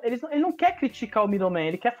 né? Ele não quer criticar o middleman,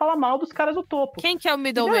 ele quer falar mal dos caras do topo. Quem que é o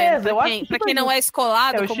middleman? Pra quem não é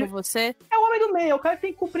escolado como você? É o homem do meio, é o cara que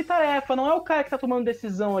tem que cumprir tarefa, não é o cara que tá tomando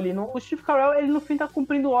decisão ali. O Steve Carell, ele no fim tá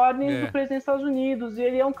cumprindo ordens do presidente dos Estados Unidos, e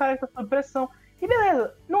ele é um cara que tá sob pressão. E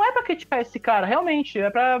beleza, não é pra criticar esse cara, realmente, é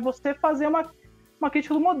pra você fazer uma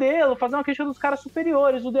crítica do modelo, fazer uma crítica dos caras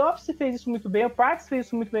superiores. O The Office fez isso muito bem, o Parks fez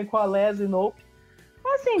isso muito bem com a Leslie Knope.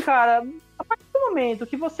 Mas assim, cara, a partir do momento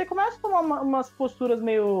que você começa a tomar umas posturas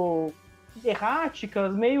meio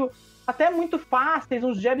erráticas, meio até muito fáceis,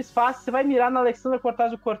 uns jabs fáceis, você vai mirar na Alexandra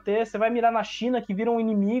Ocasio-Cortez, você vai mirar na China, que vira um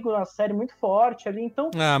inimigo na série muito forte ali,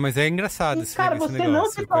 então... mas é engraçado esse cara, você não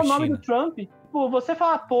citar o nome do Trump, tipo, você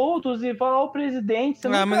falar POTUS e falar o presidente... Você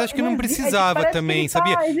mas acho que não precisava também,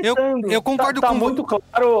 sabia? Eu concordo tá com... muito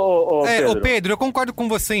claro, Pedro. Pedro, eu concordo com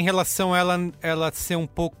você em relação a ela ser um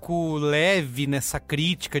pouco leve nessa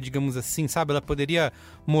crítica, digamos assim, sabe? Ela poderia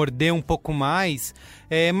morder um pouco mais,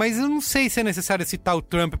 mas eu não sei se é necessário citar o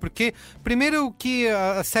Trump, porque primeiro que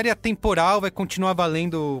a série atemporal vai continuar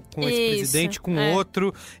valendo com esse presidente, com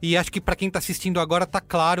outro, e acho que pra quem tá assistindo agora tá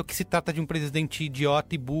claro que se trata de um presidente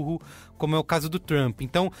idiota e burro, como é o caso do Trump.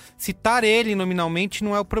 Então, citar ele nominalmente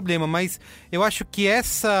não é o problema, mas eu acho que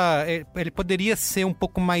ele poderia ser um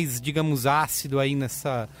pouco mais, digamos, ácido aí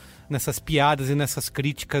nessas piadas e nessas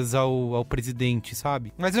críticas ao presidente,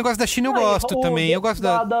 sabe? Mas o negócio da China eu gosto também. Eu gosto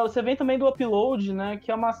Você vem também do Upload, né?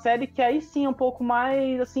 Que é uma série que aí sim é um pouco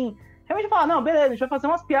mais, assim... Realmente falar, não, beleza, a gente vai fazer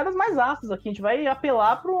umas piadas mais ácidas aqui. A gente vai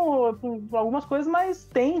apelar pra algumas coisas mais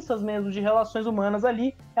tensas mesmo, de relações humanas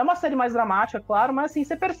ali. É uma série mais dramática, claro, mas assim,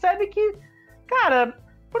 você percebe que, cara...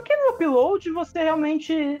 Por que no Upload você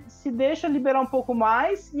realmente se deixa liberar um pouco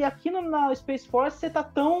mais e aqui na Space Force você tá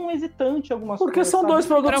tão hesitante em algumas coisas? Porque são dois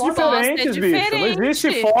produtos diferentes, bicho. Não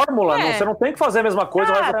existe fórmula, você não tem que fazer a mesma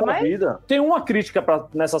coisa mais da sua vida. Tem uma crítica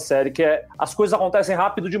nessa série que é as coisas acontecem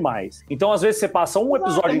rápido demais. Então, às vezes, você passa um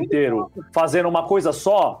episódio inteiro fazendo uma coisa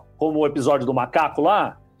só, como o episódio do macaco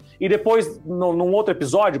lá, e depois, num outro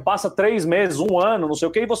episódio, passa 3 meses, 1 ano, não sei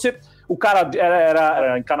o quê, e o cara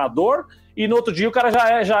era encanador, e no outro dia o cara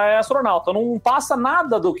já é astronauta. Não passa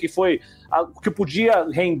nada do que foi, que podia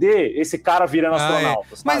render esse cara virando astronauta.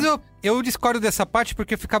 Mas eu discordo dessa parte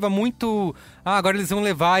porque eu ficava muito... agora eles vão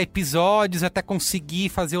levar episódios até conseguir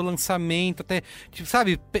fazer o lançamento, até, tipo,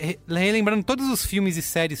 sabe, relembrando todos os filmes e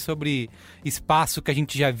séries sobre espaço que a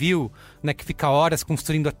gente já viu, né, que fica horas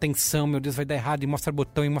construindo a tensão, meu Deus, vai dar errado, e mostra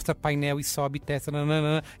botão, e mostra painel, e sobe, testa,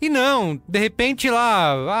 nananana. E não, de repente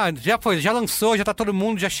lá, já lançou, já tá todo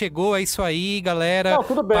mundo, já chegou, é isso aí. aí, galera. Não,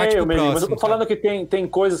 tudo bem, parte pro Merigo, mas eu próximo, tô falando que tem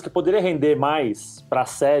coisas que poderia render mais pra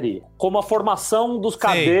série, como a formação dos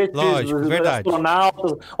cadetes, lógico, dos verdade.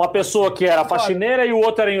 astronautas, uma pessoa que era faxineira e o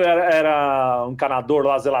outro era um encanador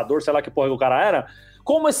lá, zelador, sei lá que porra que o cara era.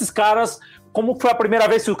 Como esses caras, como foi a primeira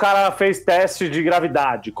vez que o cara fez teste de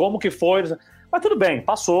gravidade? Como que foi? Mas tudo bem,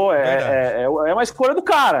 passou, é uma escolha do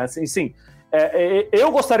cara, assim, sim.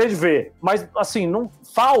 Eu gostaria de ver, mas assim, não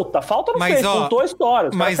falta não fez, contou a história.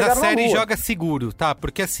 Mas a série joga seguro, tá?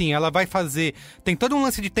 Porque assim, ela vai fazer... Tem todo um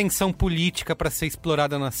lance de tensão política pra ser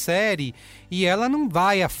explorada na série e ela não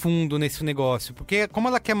vai a fundo nesse negócio. Porque como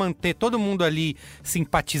ela quer manter todo mundo ali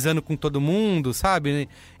simpatizando com todo mundo, sabe?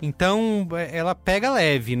 Então, ela pega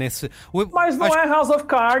leve nesse... Mas não é House of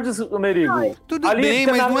Cards, Merigo. Tudo bem,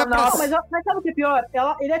 mas não é pra... Mas sabe o que é pior?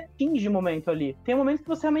 Ele atinge momento ali. Tem um momento que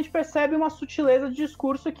você realmente percebe uma sutileza de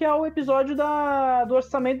discurso, que é o episódio do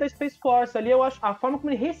orçamento da Space Force. Ali eu acho, a forma como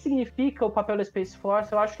ele ressignifica o papel da Space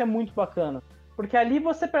Force, eu acho que é muito bacana. Porque ali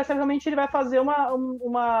você percebe realmente ele vai fazer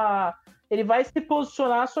ele vai se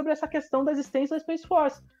posicionar sobre essa questão da existência da Space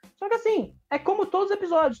Force. Só que assim, é como todos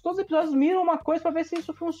os episódios miram uma coisa pra ver se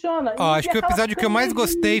isso funciona. Acho que o episódio que eu mais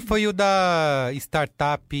gostei foi o da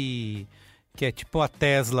startup... Que é tipo a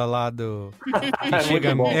Tesla lá do...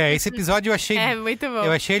 Muito bom. Esse episódio eu achei... É muito bom.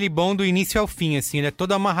 Eu achei ele bom do início ao fim, assim. Ele é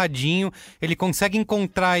todo amarradinho. Ele consegue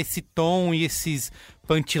encontrar esse tom e esses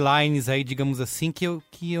punchlines aí, digamos assim, que eu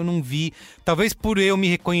não vi. Talvez por eu me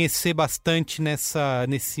reconhecer bastante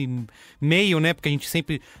nesse meio, né? Porque a gente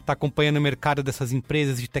sempre tá acompanhando o mercado dessas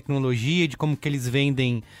empresas de tecnologia, de como que eles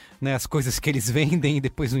vendem, né, as coisas que eles vendem e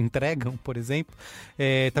depois não entregam, por exemplo.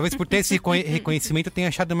 Talvez por ter esse reconhecimento eu tenha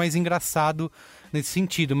achado mais engraçado nesse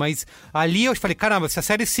sentido. Mas ali eu falei, caramba, se a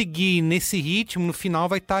série seguir nesse ritmo, no final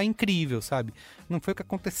vai estar incrível, sabe? Não foi o que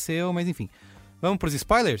aconteceu, mas enfim. Vamos pros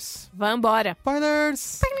spoilers? Vambora.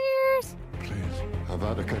 Spoilers! Please,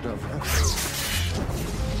 Avada Kedavra.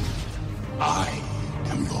 I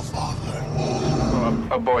am your father.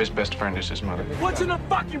 A boy's best friend is his mother. What's in the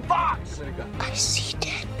fucking box? I see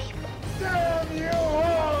dead people. Damn you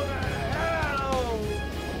all to hell!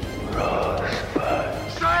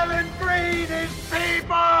 Rosebud. Silent breed is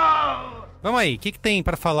people! Vamos aí, o que tem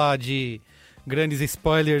pra falar de grandes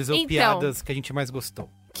spoilers ou piadas que a gente mais gostou?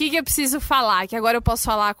 O que eu preciso falar? Que agora eu posso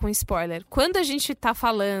falar com spoiler. Quando a gente tá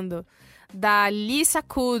falando da Lisa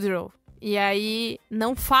Kudrow, e aí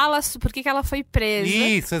não fala por que ela foi presa.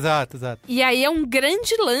 Isso, exato. E aí é um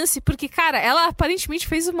grande lance, porque, cara, ela aparentemente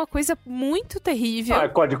fez uma coisa muito terrível.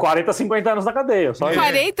 De 40 a 50 anos na cadeia. Só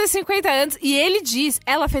 40 a 50 anos. E ele diz,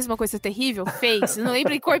 ela fez uma coisa terrível? Fez. Não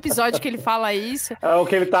lembro em qual episódio que ele fala isso. É o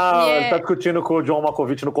que ele tá discutindo com o John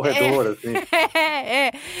Malkovich no corredor, assim.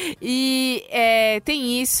 E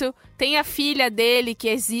tem isso. Tem a filha dele, que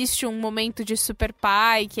existe um momento de super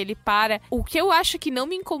pai, que ele para. O que eu acho que não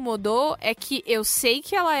me incomodou é que eu sei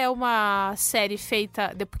que ela é uma série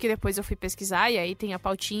feita... Porque depois eu fui pesquisar, e aí tem a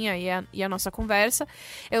pautinha e a nossa conversa.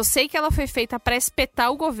 Eu sei que ela foi feita pra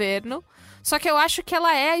espetar o governo. Só que eu acho que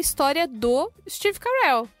ela é a história do Steve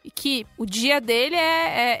Carell. E que o dia dele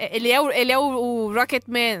ele é o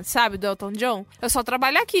Rocketman, sabe? Do Elton John. Eu só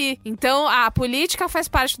trabalho aqui. Então, a política faz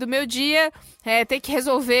parte do meu dia. Tem que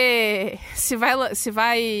resolver se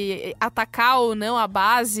vai atacar ou não a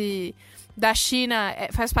base da China.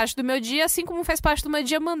 Faz parte do meu dia. Assim como faz parte do meu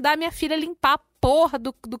dia mandar minha filha limpar a porra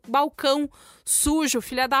do balcão sujo,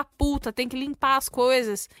 filha da puta, tem que limpar as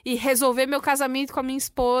coisas e resolver meu casamento com a minha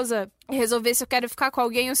esposa, resolver se eu quero ficar com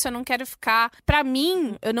alguém ou se eu não quero ficar. Pra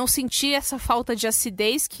mim, eu não senti essa falta de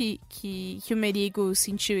acidez que o Merigo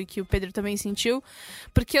sentiu e que o Pedro também sentiu,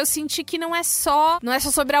 porque eu senti que não é só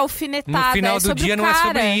sobre a alfinetada. No final do dia o não cara. É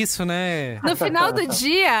sobre isso, né? No final do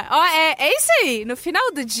dia, é isso aí, no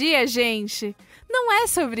final do dia, gente... Não é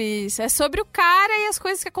sobre isso, é sobre o cara e as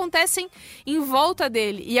coisas que acontecem em volta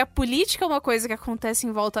dele. E a política é uma coisa que acontece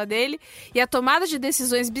em volta dele, e a tomada de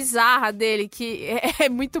decisões bizarra dele, que é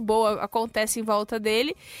muito boa, acontece em volta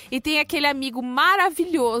dele. E tem aquele amigo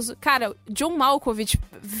maravilhoso. Cara, John Malkovich,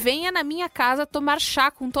 venha na minha casa tomar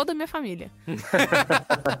chá com toda a minha família.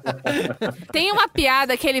 Tem uma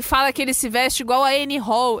piada que ele fala que ele se veste igual a Annie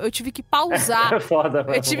Hall. Eu tive que pausar. Foda,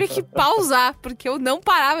 eu tive que pausar, porque eu não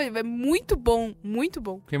parava. É muito bom. Muito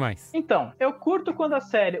bom. O que mais? Então, eu curto quando a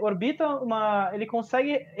série orbita ele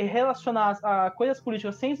consegue relacionar coisas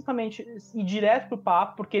políticas sem exatamente ir direto pro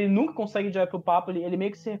papo, porque ele nunca consegue ir direto pro papo, ele meio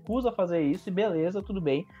que se recusa a fazer isso, e beleza, tudo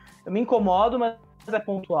bem. Eu me incomodo, mas é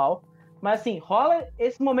pontual. Mas assim, rola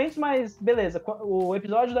esses momentos mais... Beleza, o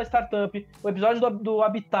episódio da startup, o episódio do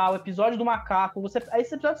habitat, o episódio do macaco,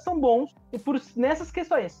 esses episódios são bons nessas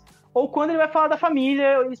questões. ou quando ele vai falar da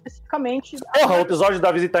família, especificamente. Porra, o episódio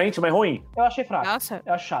da visita íntima é ruim? Eu achei fraco. Nossa.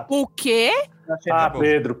 Eu acho chato. O quê? Eu achei Ah, fraco.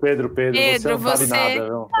 Pedro, você não sabe nada,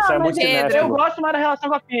 viu? Você é muito Eu cinéfilo. gosto mais da relação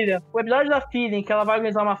com a filha. O episódio da filha, em que ela vai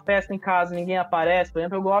organizar uma festa em casa e ninguém aparece, por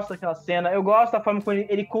exemplo, eu gosto daquela cena. Eu gosto da forma como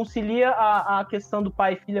ele concilia a questão do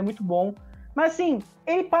pai e filha, é muito bom. Mas assim,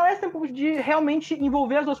 ele parece ter um pouco de realmente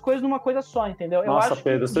envolver as duas coisas numa coisa só, entendeu? Nossa, acho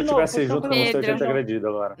Pedro, que, se eu de novo, estivesse junto com você, eu tinha te agredido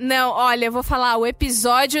agora. Não, olha, eu vou falar, o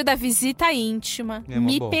episódio da visita íntima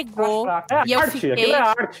me pegou. É e eu arte, fiquei... aquilo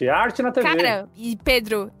é arte na TV. Cara, e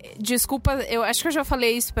Pedro, desculpa, eu acho que eu já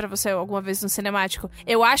falei isso pra você alguma vez no Cinemático.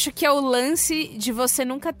 Eu acho que é o lance de você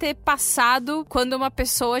nunca ter passado quando uma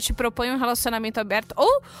pessoa te propõe um relacionamento aberto,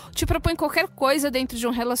 ou te propõe qualquer coisa dentro de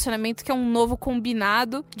um relacionamento que é um novo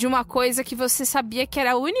combinado de uma coisa que você sabia que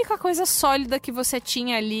era a única coisa sólida que você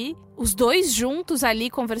tinha ali. Os dois juntos ali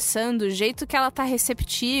conversando, o jeito que ela tá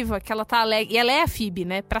receptiva, que ela tá alegre. E ela é a Phoebe,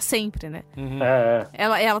 né? Pra sempre, né?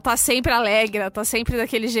 Ela tá sempre alegre, ela tá sempre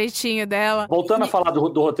daquele jeitinho dela. Voltando a falar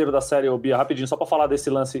do roteiro da série, Bia, rapidinho, só pra falar desse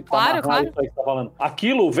lance. Claro. Isso aí que tá falando.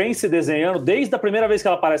 Aquilo vem se desenhando desde a primeira vez que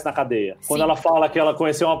ela aparece na cadeia. Sim. Quando ela fala que ela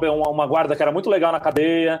conheceu uma guarda que era muito legal na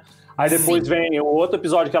cadeia. Aí depois vem o outro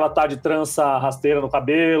episódio que ela tá de trança rasteira no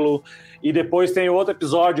cabelo. E depois tem outro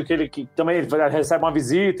episódio que também ele recebe uma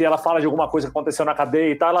visita e ela fala de alguma coisa que aconteceu na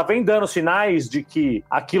cadeia e tal. Ela vem dando sinais de que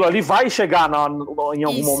aquilo ali vai chegar em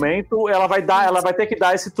algum momento. Ela vai ter que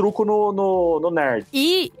dar esse truco no nerd.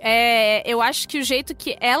 E eu acho que o jeito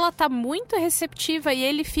que ela tá muito receptiva e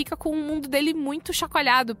ele fica com o mundo dele muito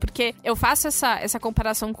chacoalhado. Porque eu faço essa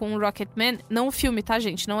comparação com o Rocketman, não o filme, tá,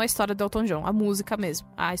 gente? Não a história do Elton John, a música mesmo.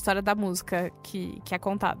 A história da música que é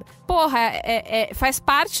contada. Porra, faz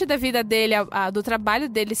parte da vida dele, do trabalho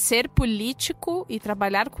dele ser político e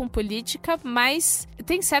trabalhar com política, mas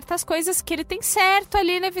tem certas coisas que ele tem certo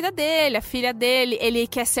ali na vida dele, a filha dele, ele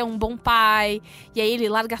quer ser um bom pai, e aí ele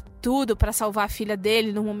larga tudo pra salvar a filha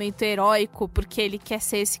dele num momento heróico, porque ele quer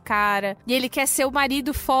ser esse cara, e ele quer ser o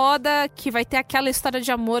marido foda, que vai ter aquela história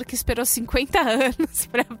de amor que esperou 50 anos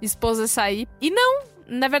pra esposa sair, e não,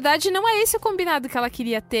 na verdade, não é esse o combinado que ela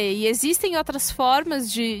queria ter. E existem outras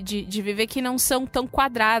formas de viver que não são tão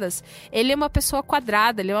quadradas. Ele é uma pessoa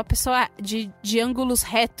quadrada, ele é uma pessoa de ângulos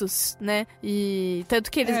retos, né? E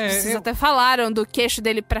tanto que vocês até falaram do queixo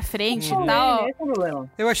dele pra frente e tal.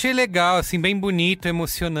 Eu achei legal, assim, bem bonito,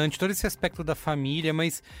 emocionante, todo esse aspecto da família,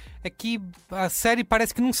 mas é que a série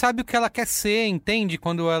parece que não sabe o que ela quer ser, entende?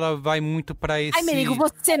 Quando ela vai muito pra esse... Ai, Merigo,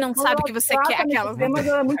 você não sabe o que você quer. Aquela... Mas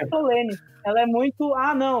ela é muito solene. Ela é muito,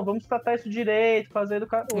 não, vamos tratar isso direito, fazer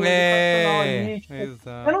educacional ali. Tipo,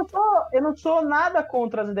 exato. Eu não sou nada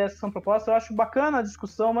contra as ideias que são propostas, eu acho bacana a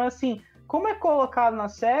discussão, mas assim, como é colocado na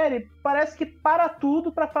série, parece que para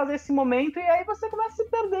tudo pra fazer esse momento, e aí você começa a se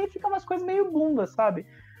perder e fica umas coisas meio bundas, sabe?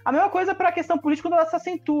 A mesma coisa pra questão política quando ela se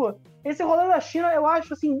acentua. Esse rolê da China, eu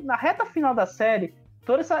acho, assim, na reta final da série,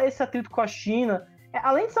 todo esse atrito com a China,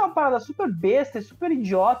 além de ser uma parada super besta e super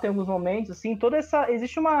idiota em alguns momentos, assim,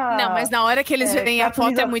 existe uma... Não, mas na hora que eles veem a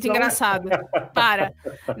foto é muito engraçado. Para.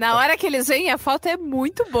 Na hora que eles veem a foto é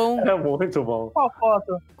muito bom. É muito bom. Qual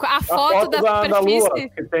foto? A foto da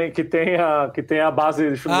superfície. Lua, que tem a base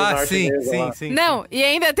lunar chinesa. Sim. Não, e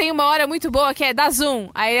ainda tem uma hora muito boa que é da zoom.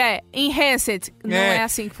 Aí é enhanced. Não é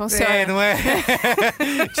assim que funciona. Não é.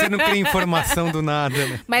 Você não cria informação do nada,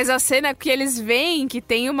 né? Mas a cena que eles veem que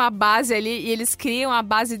tem uma base ali e eles criam a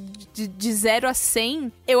base de 0 a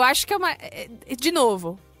 100, eu acho que é uma... De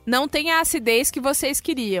novo, não tem a acidez que vocês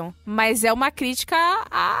queriam, mas é uma crítica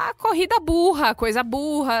à corrida burra, coisa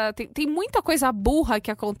burra. Tem muita coisa burra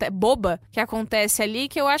que acontece, boba, que acontece ali,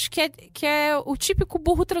 que eu acho que é o típico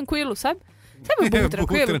burro tranquilo, sabe? Sabe o burro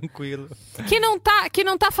tranquilo? Burro tranquilo. Que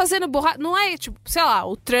não tá fazendo burra... Não é, tipo, sei lá,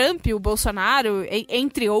 o Trump, o Bolsonaro,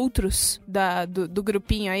 entre outros do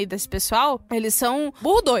grupinho aí desse pessoal, eles são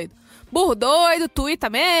burro doido. Burro doido, tuita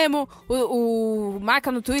mesmo, o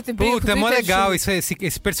marca no Twitter. Puta, é mó legal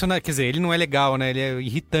esse personagem, quer dizer, ele não é legal, né, ele é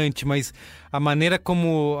irritante, mas a maneira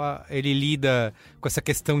como ele lida com essa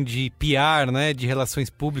questão de PR, né, de relações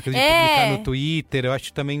públicas, de publicar no Twitter, eu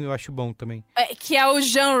acho bom também. Que é o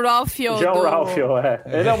Jean-Ralphio. Jean-Ralphio,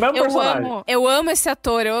 ele é o mesmo personagem. Eu amo esse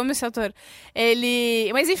ator.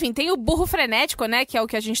 Ele... Mas enfim, tem o burro frenético, né, que é o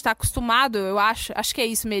que a gente tá acostumado, eu acho que é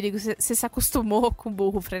isso, Merigo, você se acostumou com o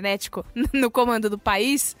burro frenético no comando do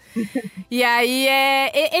país, e aí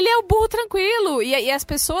ele é o burro tranquilo, e as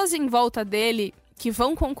pessoas em volta dele que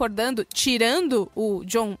vão concordando, tirando o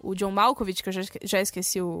John Malkovich, que eu já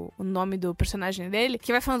esqueci o nome do personagem dele,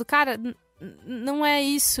 que vai falando, cara, não é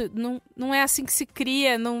isso, não é assim que se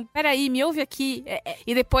cria, peraí, me ouve aqui.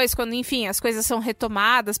 E depois, quando, enfim, as coisas são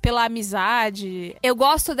retomadas pela amizade, eu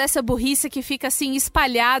gosto dessa burrice que fica, assim,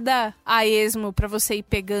 espalhada a esmo pra você ir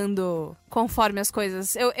pegando conforme as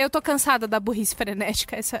coisas. Eu tô cansada da burrice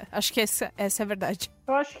frenética, acho que essa é a verdade.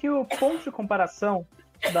 Eu acho que o ponto de comparação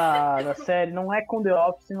da série não é com The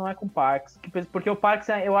Office, não é com Parks, porque o Parks,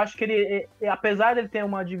 eu acho que ele, apesar dele ter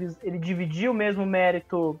ele dividir o mesmo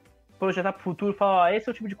mérito, projetar pro futuro, falar, ó, esse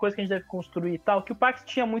é o tipo de coisa que a gente deve construir e tal, que o Parks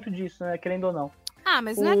tinha muito disso, né, querendo ou não.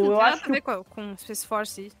 Mas não tem nada a ver com Space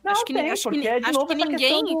Force. Não, acho porque é de novo essa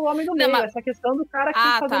questão do homem do meio, essa questão do cara que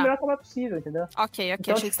tem que fazer o melhor trabalho possível, entendeu? Ok,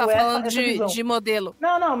 então, achei que você tá falando de modelo.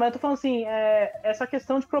 Não, mas eu tô falando assim, essa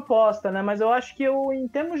questão de proposta, né, mas eu acho que em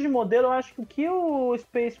termos de modelo, eu acho que o que o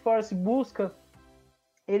Space Force busca,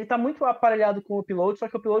 ele tá muito aparelhado com o Upload, só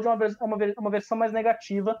que o Upload é uma versão mais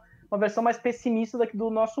negativa, uma versão mais pessimista do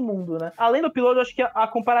nosso mundo, né? Além do Upload, eu acho que a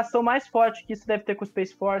comparação mais forte que isso deve ter com o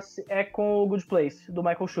Space Force é com o Good Place, do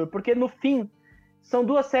Michael Schur, porque no fim, são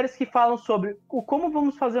duas séries que falam sobre como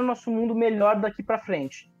vamos fazer o nosso mundo melhor daqui pra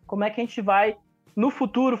frente. Como é que a gente vai, no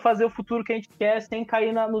futuro, fazer o futuro que a gente quer sem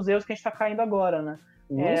cair nos erros que a gente tá caindo agora, né?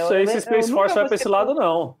 Não sei se Space Force vai pra esse lado,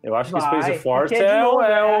 não. Eu acho que Space Force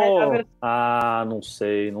não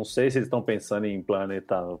sei. Não sei se eles estão pensando em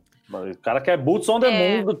planeta. O cara quer Boots on the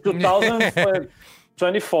Moon do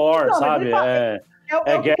 2024, sabe?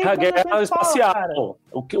 Guerra espacial.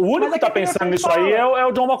 O único que tá pensando nisso aí é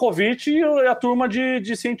o John Malkovich e a turma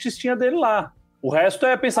de cientistinha dele lá. O resto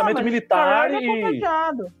é pensamento militar e...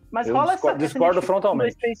 Mas rola discordo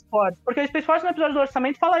frontalmente. Space Force, porque o Space Force no episódio do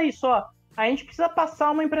orçamento fala isso, ó. A gente precisa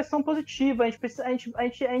passar uma impressão positiva, a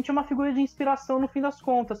gente é uma figura de inspiração no fim das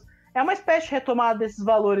contas. É uma espécie de retomada desses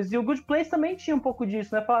valores, e o Good Place também tinha um pouco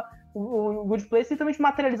disso, né? O Good Place simplesmente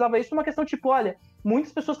materializava isso numa questão tipo, olha,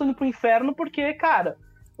 muitas pessoas estão indo pro inferno porque, cara,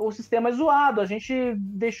 o sistema é zoado, a gente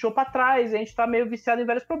deixou pra trás, a gente tá meio viciado em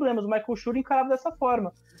vários problemas. O Michael Schur encarava dessa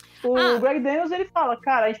forma. O Greg Daniels, ele fala,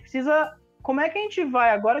 cara, a gente precisa... Como é que a gente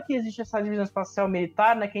vai, agora que existe essa divisão espacial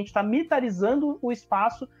militar, né? Que a gente tá militarizando o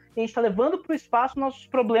espaço, e a gente tá levando pro espaço nossos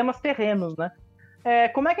problemas terrenos, né?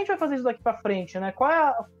 Como é que a gente vai fazer isso daqui pra frente, né?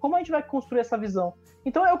 Como a gente vai construir essa visão?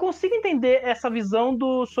 Então eu consigo entender essa visão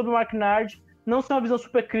sobre o Mark Nard, não ser uma visão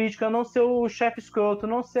super crítica, não ser o chefe escroto,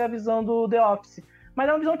 não ser a visão do The Office. Mas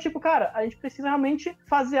é uma visão tipo, cara, a gente precisa realmente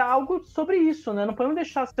fazer algo sobre isso, né? Não podemos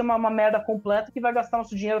deixar ser uma merda completa que vai gastar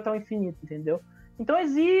nosso dinheiro até o infinito, entendeu? Então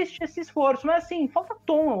existe esse esforço, mas assim, falta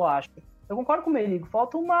tom, eu acho. Eu concordo com o Merigo,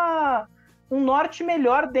 falta um norte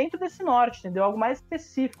melhor dentro desse norte, entendeu? Algo mais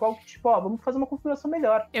específico, algo que tipo, vamos fazer uma configuração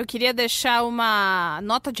melhor. Eu queria deixar uma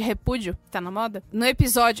nota de repúdio, que tá na moda. No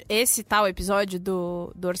episódio, esse tal episódio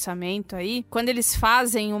do orçamento aí, quando eles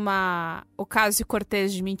fazem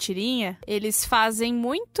Ocasio-Cortez de mentirinha, eles fazem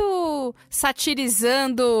muito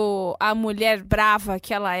satirizando a mulher brava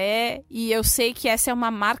que ela é, e eu sei que essa é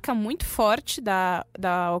uma marca muito forte da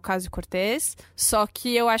Ocasio-Cortez, só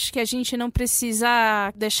que eu acho que a gente não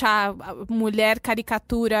precisa deixar mulher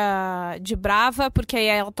caricatura de brava, porque aí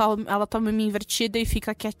ela toma uma invertida e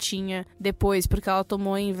fica quietinha depois, porque ela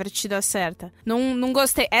tomou a invertida certa. Não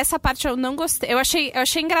gostei. Essa parte eu não gostei. Eu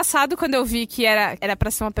achei engraçado quando eu vi que era pra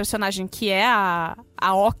ser uma personagem que é a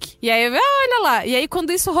Ok. E aí eu olha lá. E aí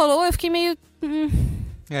quando isso rolou, eu fiquei meio...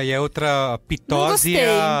 E a outra pitose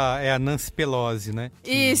é a Nancy Pelosi, né?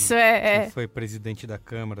 Isso, que foi presidente da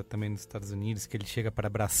Câmara também nos Estados Unidos, que ele chega para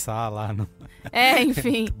abraçar lá no...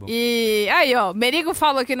 enfim. E aí, ó, Merigo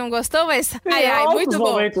falou que não gostou, mas... muito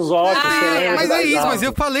bom. Momentos ótimos. Mas é isso, mas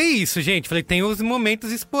eu falei isso, gente. Falei, tem os momentos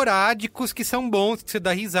esporádicos que são bons, que você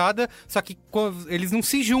dá risada, só que eles não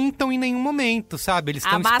se juntam em nenhum momento, sabe? Eles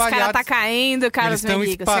estão espalhados... A máscara tá caindo, Carlos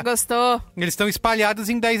Merigo. Você gostou? Eles estão espalhados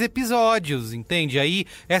em 10 episódios, entende? Aí...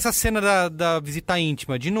 Essa cena da visita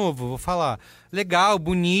íntima, de novo, vou falar, legal,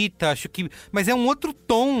 bonita, acho que... Mas é um outro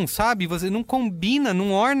tom, sabe? Você não combina,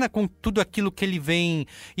 não orna com tudo aquilo que ele vem...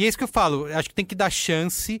 E é isso que eu falo, acho que tem que dar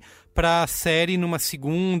chance pra série numa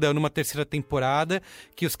segunda, numa terceira temporada,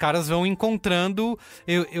 que os caras vão encontrando...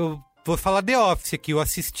 Eu vou falar The Office aqui, eu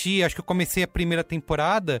assisti, acho que eu comecei a primeira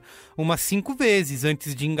temporada umas 5 vezes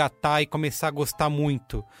antes de engatar e começar a gostar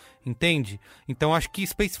muito. Entende? Então acho que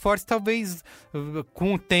Space Force talvez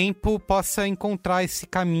com o tempo possa encontrar esse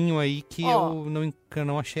caminho aí que eu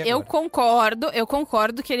não achei agora. Eu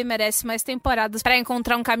concordo que ele merece mais temporadas pra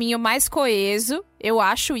encontrar um caminho mais coeso. Eu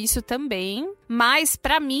acho isso também. Mas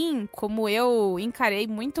pra mim, como eu encarei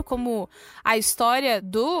muito como a história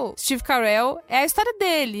do Steve Carell, é a história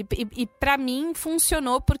dele. E pra mim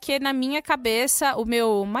funcionou porque na minha cabeça, o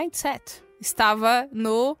meu mindset estava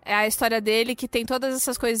no... É a história dele que tem todas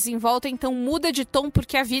essas coisas em volta, então muda de tom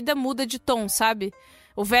porque a vida muda de tom, sabe?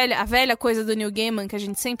 A velha coisa do Neil Gaiman que a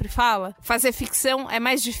gente sempre fala, fazer ficção é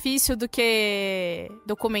mais difícil do que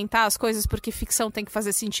documentar as coisas, porque ficção tem que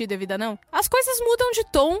fazer sentido e a vida não. As coisas mudam de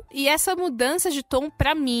tom, e essa mudança de tom,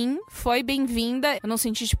 pra mim, foi bem-vinda. Eu não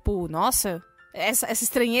senti, tipo, nossa... Essa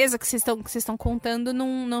estranheza que vocês estão contando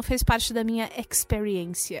não fez parte da minha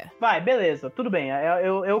experiência. Vai, beleza, tudo bem.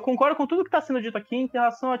 Eu concordo com tudo que tá sendo dito aqui em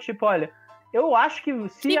relação a, tipo, olha... Eu acho que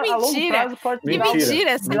se a longo prazo pode... Que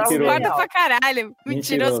mentira, você discorda pra caralho.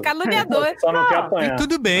 Mentiroso, caluniador. Só não quer apanhar.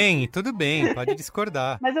 E tudo bem, pode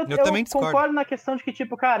discordar. Mas eu também discordo. Concordo na questão de que,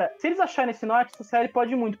 tipo, cara, se eles acharem esse norte, essa série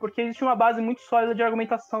pode muito, porque existe uma base muito sólida de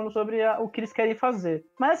argumentação sobre o que eles querem fazer.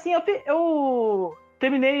 Mas assim, eu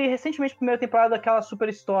terminei recentemente a primeira temporada daquela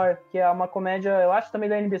Superstore, que é uma comédia, eu acho, também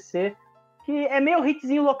da NBC, que é meio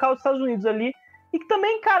hitzinho local dos Estados Unidos ali. E que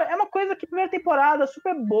também, cara, é uma coisa que primeira temporada,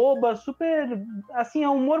 super boba, super, assim, é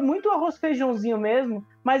um humor muito arroz feijãozinho mesmo.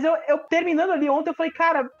 Mas eu terminando ali ontem, eu falei,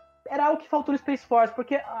 cara, era algo que faltou no Space Force,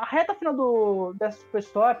 porque a reta final dessa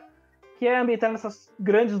Superstore, que é ambientada nessas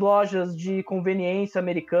grandes lojas de conveniência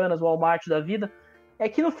americanas, Walmart da vida, é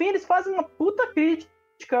que no fim eles fazem uma puta crítica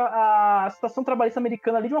à situação trabalhista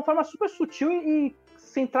americana ali de uma forma super sutil e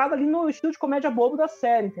centrada ali no estilo de comédia bobo da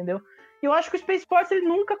série, entendeu? Eu acho que o Space Force ele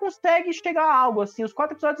nunca consegue chegar a algo, assim. Os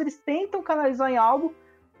 4 episódios eles tentam canalizar em algo,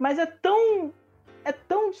 mas é tão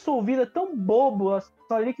dissolvido, é tão bobo a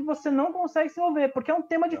situação ali que você não consegue se envolver, porque é um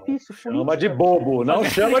tema difícil. Chama de bobo, não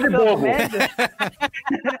chama de bobo.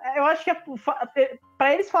 Eu acho que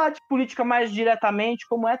pra eles falar de política mais diretamente,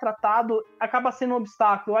 como é tratado, acaba sendo um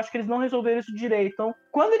obstáculo. Eu acho que eles não resolveram isso direito. Então,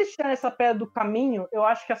 quando eles tirarem essa pedra do caminho, eu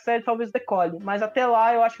acho que a série talvez decole. Mas até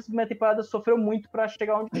lá, eu acho que essa primeira temporada sofreu muito pra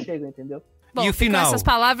chegar onde chega, entendeu? Bom, e o final? Essas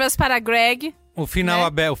palavras para Greg. O final,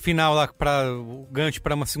 né? O final lá, o gancho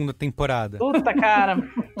pra uma segunda temporada. Puta, cara.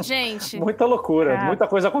 Gente. Muita loucura, muita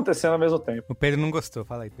coisa acontecendo ao mesmo tempo. O Pedro não gostou,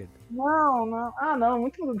 fala aí, Pedro. Não. Ah, não,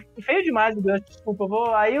 muito feio demais o gancho, desculpa.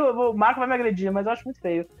 O Marco vai me agredir, mas eu acho muito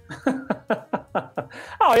feio.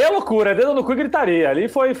 Aí é loucura, é dedo no cu e gritaria. Ali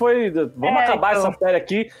foi vamos acabar essa série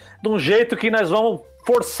aqui de um jeito que nós vamos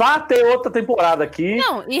forçar a ter outra temporada aqui.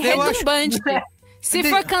 Não, e redundante. Se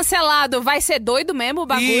for cancelado, vai ser doido mesmo o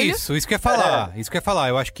bagulho. Isso que eu ia falar.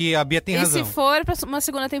 Eu acho que a Bia tem razão. E se for pra uma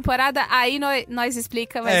segunda temporada, aí nós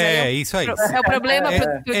explica. Mas isso aí. É o problema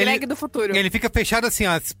pro Greg do futuro. Ele fica fechado assim,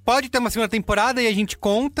 ó. Pode ter uma segunda temporada e a gente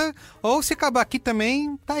conta, ou se acabar aqui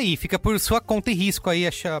também, tá aí. Fica por sua conta e risco aí,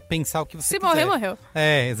 pensar o que você quiser. Se morrer, morreu.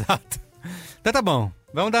 Exato. Então tá bom.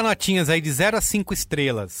 Vamos dar notinhas aí de 0 a 5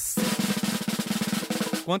 estrelas.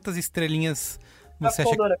 Quantas estrelinhas você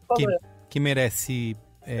acha que merece...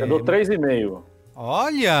 Eu dou 3,5.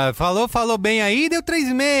 Olha, falou bem aí, deu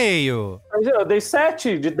 3,5. Eu dei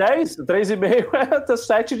 7 de 10, 3,5 é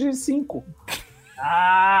 7 de 5.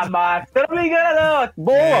 Ah, mas não me engana não.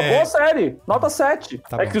 Boa série. Nota 7.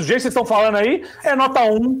 Tá que os jeitos que vocês estão falando aí é nota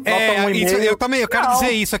 1, nota 1,5. Eu quero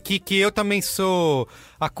dizer isso aqui, que eu também sou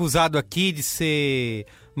acusado aqui de ser...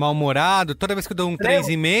 mal-humorado, toda vez que eu dou um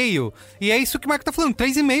 3,5, e é isso que o Marco tá falando,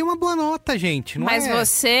 3,5 é uma boa nota, gente, não Mas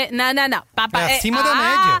você... Não. É acima da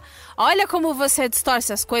média. Olha como você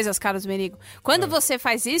distorce as coisas, Carlos Merigo. Quando você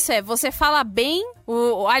faz isso, você fala bem,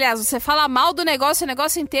 aliás, você fala mal do negócio, o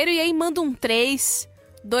negócio inteiro, e aí manda um 3,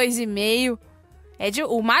 2,5...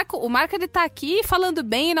 O Marco ele tá aqui falando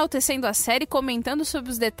bem, enaltecendo a série, comentando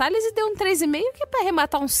sobre os detalhes e deu um 3,5 que é pra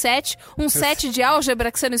arrematar um 7. Um 7 de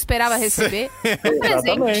álgebra que você não esperava receber. Um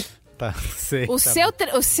presente. Tá, sei, o seu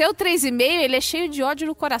 3,5, ele é cheio de ódio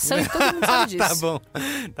no coração e todo mundo sabe disso.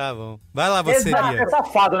 Tá bom. Vai lá você, Bia. Bia. É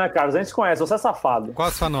safado, né, Carlos? A gente se conhece, você é safado. Qual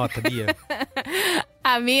a sua nota, Bia?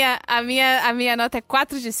 A minha nota é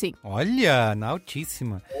 4 de 5. Olha, na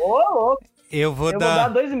altíssima. Ô, louco. Eu vou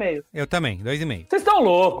dar 2,5. Eu também, 2,5. Vocês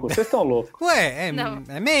estão loucos. Ué,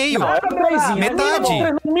 é meio. Não, é um 3zinho. Metade.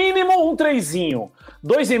 No mínimo um 3zinho.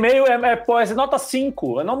 2,5 é nota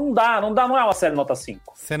 5. Não é uma série nota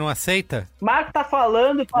 5. Você não aceita? Marco tá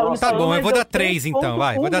falando. Tá bom, eu vou dar 3 então,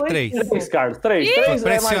 vai. Vou dar 3. 3, Carlos. 3. Tô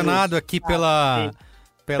pressionado aqui pela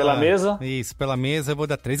mesa? Isso, pela mesa, eu vou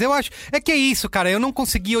dar 3. Eu acho... É que é isso, cara. Eu não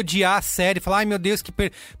consegui odiar a série. Falar, ai meu Deus, que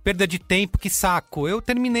perda de tempo, que saco. Eu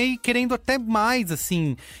terminei querendo até mais,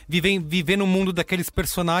 assim, viver no mundo daqueles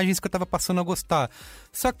personagens que eu tava passando a gostar.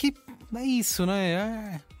 Só que é isso,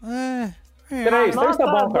 né? 3 tá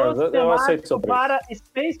bom, Carlos. Eu aceito sobre isso. Para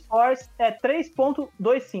Space Force é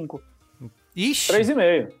 3,25. Ixi.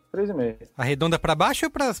 3,5. Arredonda pra baixo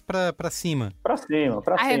ou pra cima? Pra cima.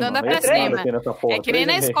 Arredonda pra cima. É que nem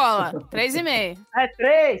na escola. 3,5. É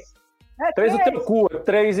 3. É 3 no teu cu, é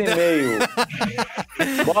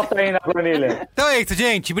 3,5. Bota aí na planilha. Então é isso,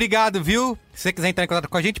 gente. Obrigado, viu? Se você quiser entrar em contato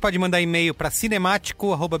com a gente, pode mandar e-mail para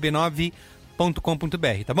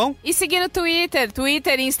cinemático@b9.com.br, tá bom? E seguir no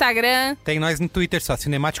Twitter e Instagram. Tem nós no Twitter só,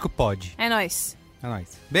 Cinemático Pod. É nóis. É nóis.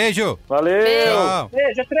 Beijo! Valeu! Tchau.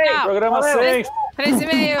 Beijo, 3. Tchau. Programa 100.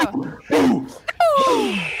 3,5.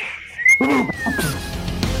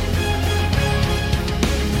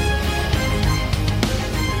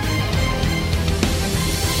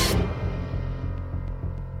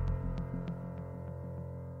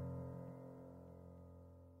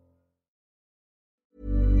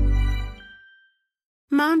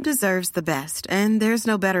 Mom deserves the best, and there's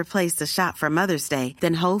no better place to shop for Mother's Day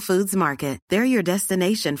than Whole Foods Market. They're your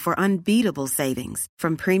destination for unbeatable savings,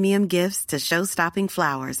 from premium gifts to show-stopping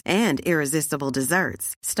flowers and irresistible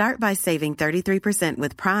desserts. Start by saving 33%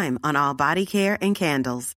 with Prime on all body care and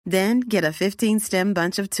candles. Then get a 15-stem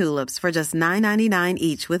bunch of tulips for just $9.99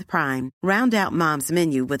 each with Prime. Round out Mom's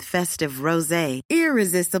menu with festive rosé,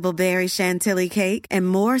 irresistible berry chantilly cake, and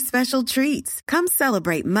more special treats. Come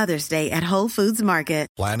celebrate Mother's Day at Whole Foods Market.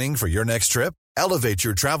 Planning for your next trip? Elevate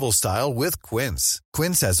your travel style with Quince.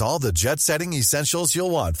 Quince has all the jet-setting essentials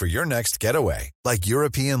you'll want for your next getaway, like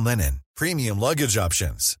European linen, premium luggage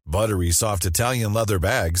options, buttery soft Italian leather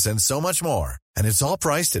bags, and so much more. And it's all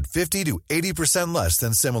priced at 50 to 80% less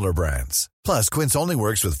than similar brands. Plus, Quince only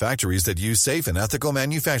works with factories that use safe and ethical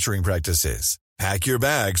manufacturing practices. Pack your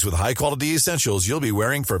bags with high-quality essentials you'll be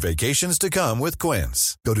wearing for vacations to come with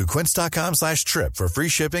Quince. Go to quince.com/trip for free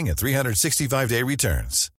shipping and 365-day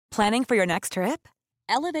returns. Planning for your next trip?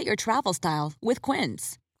 Elevate your travel style with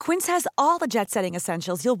Quince. Quince has all the jet-setting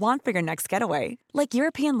essentials you'll want for your next getaway, like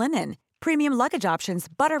European linen, premium luggage options,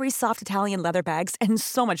 buttery soft Italian leather bags, and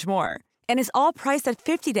so much more. And is all priced at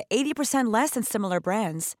 50 to 80% less than similar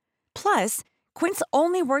brands. Plus, Quince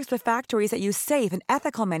only works with factories that use safe and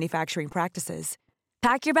ethical manufacturing practices.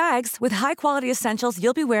 Pack your bags with high-quality essentials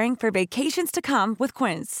you'll be wearing for vacations to come with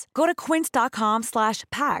Quince. Go to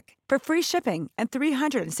quince.com/pack for free shipping and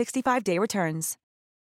 365-day returns.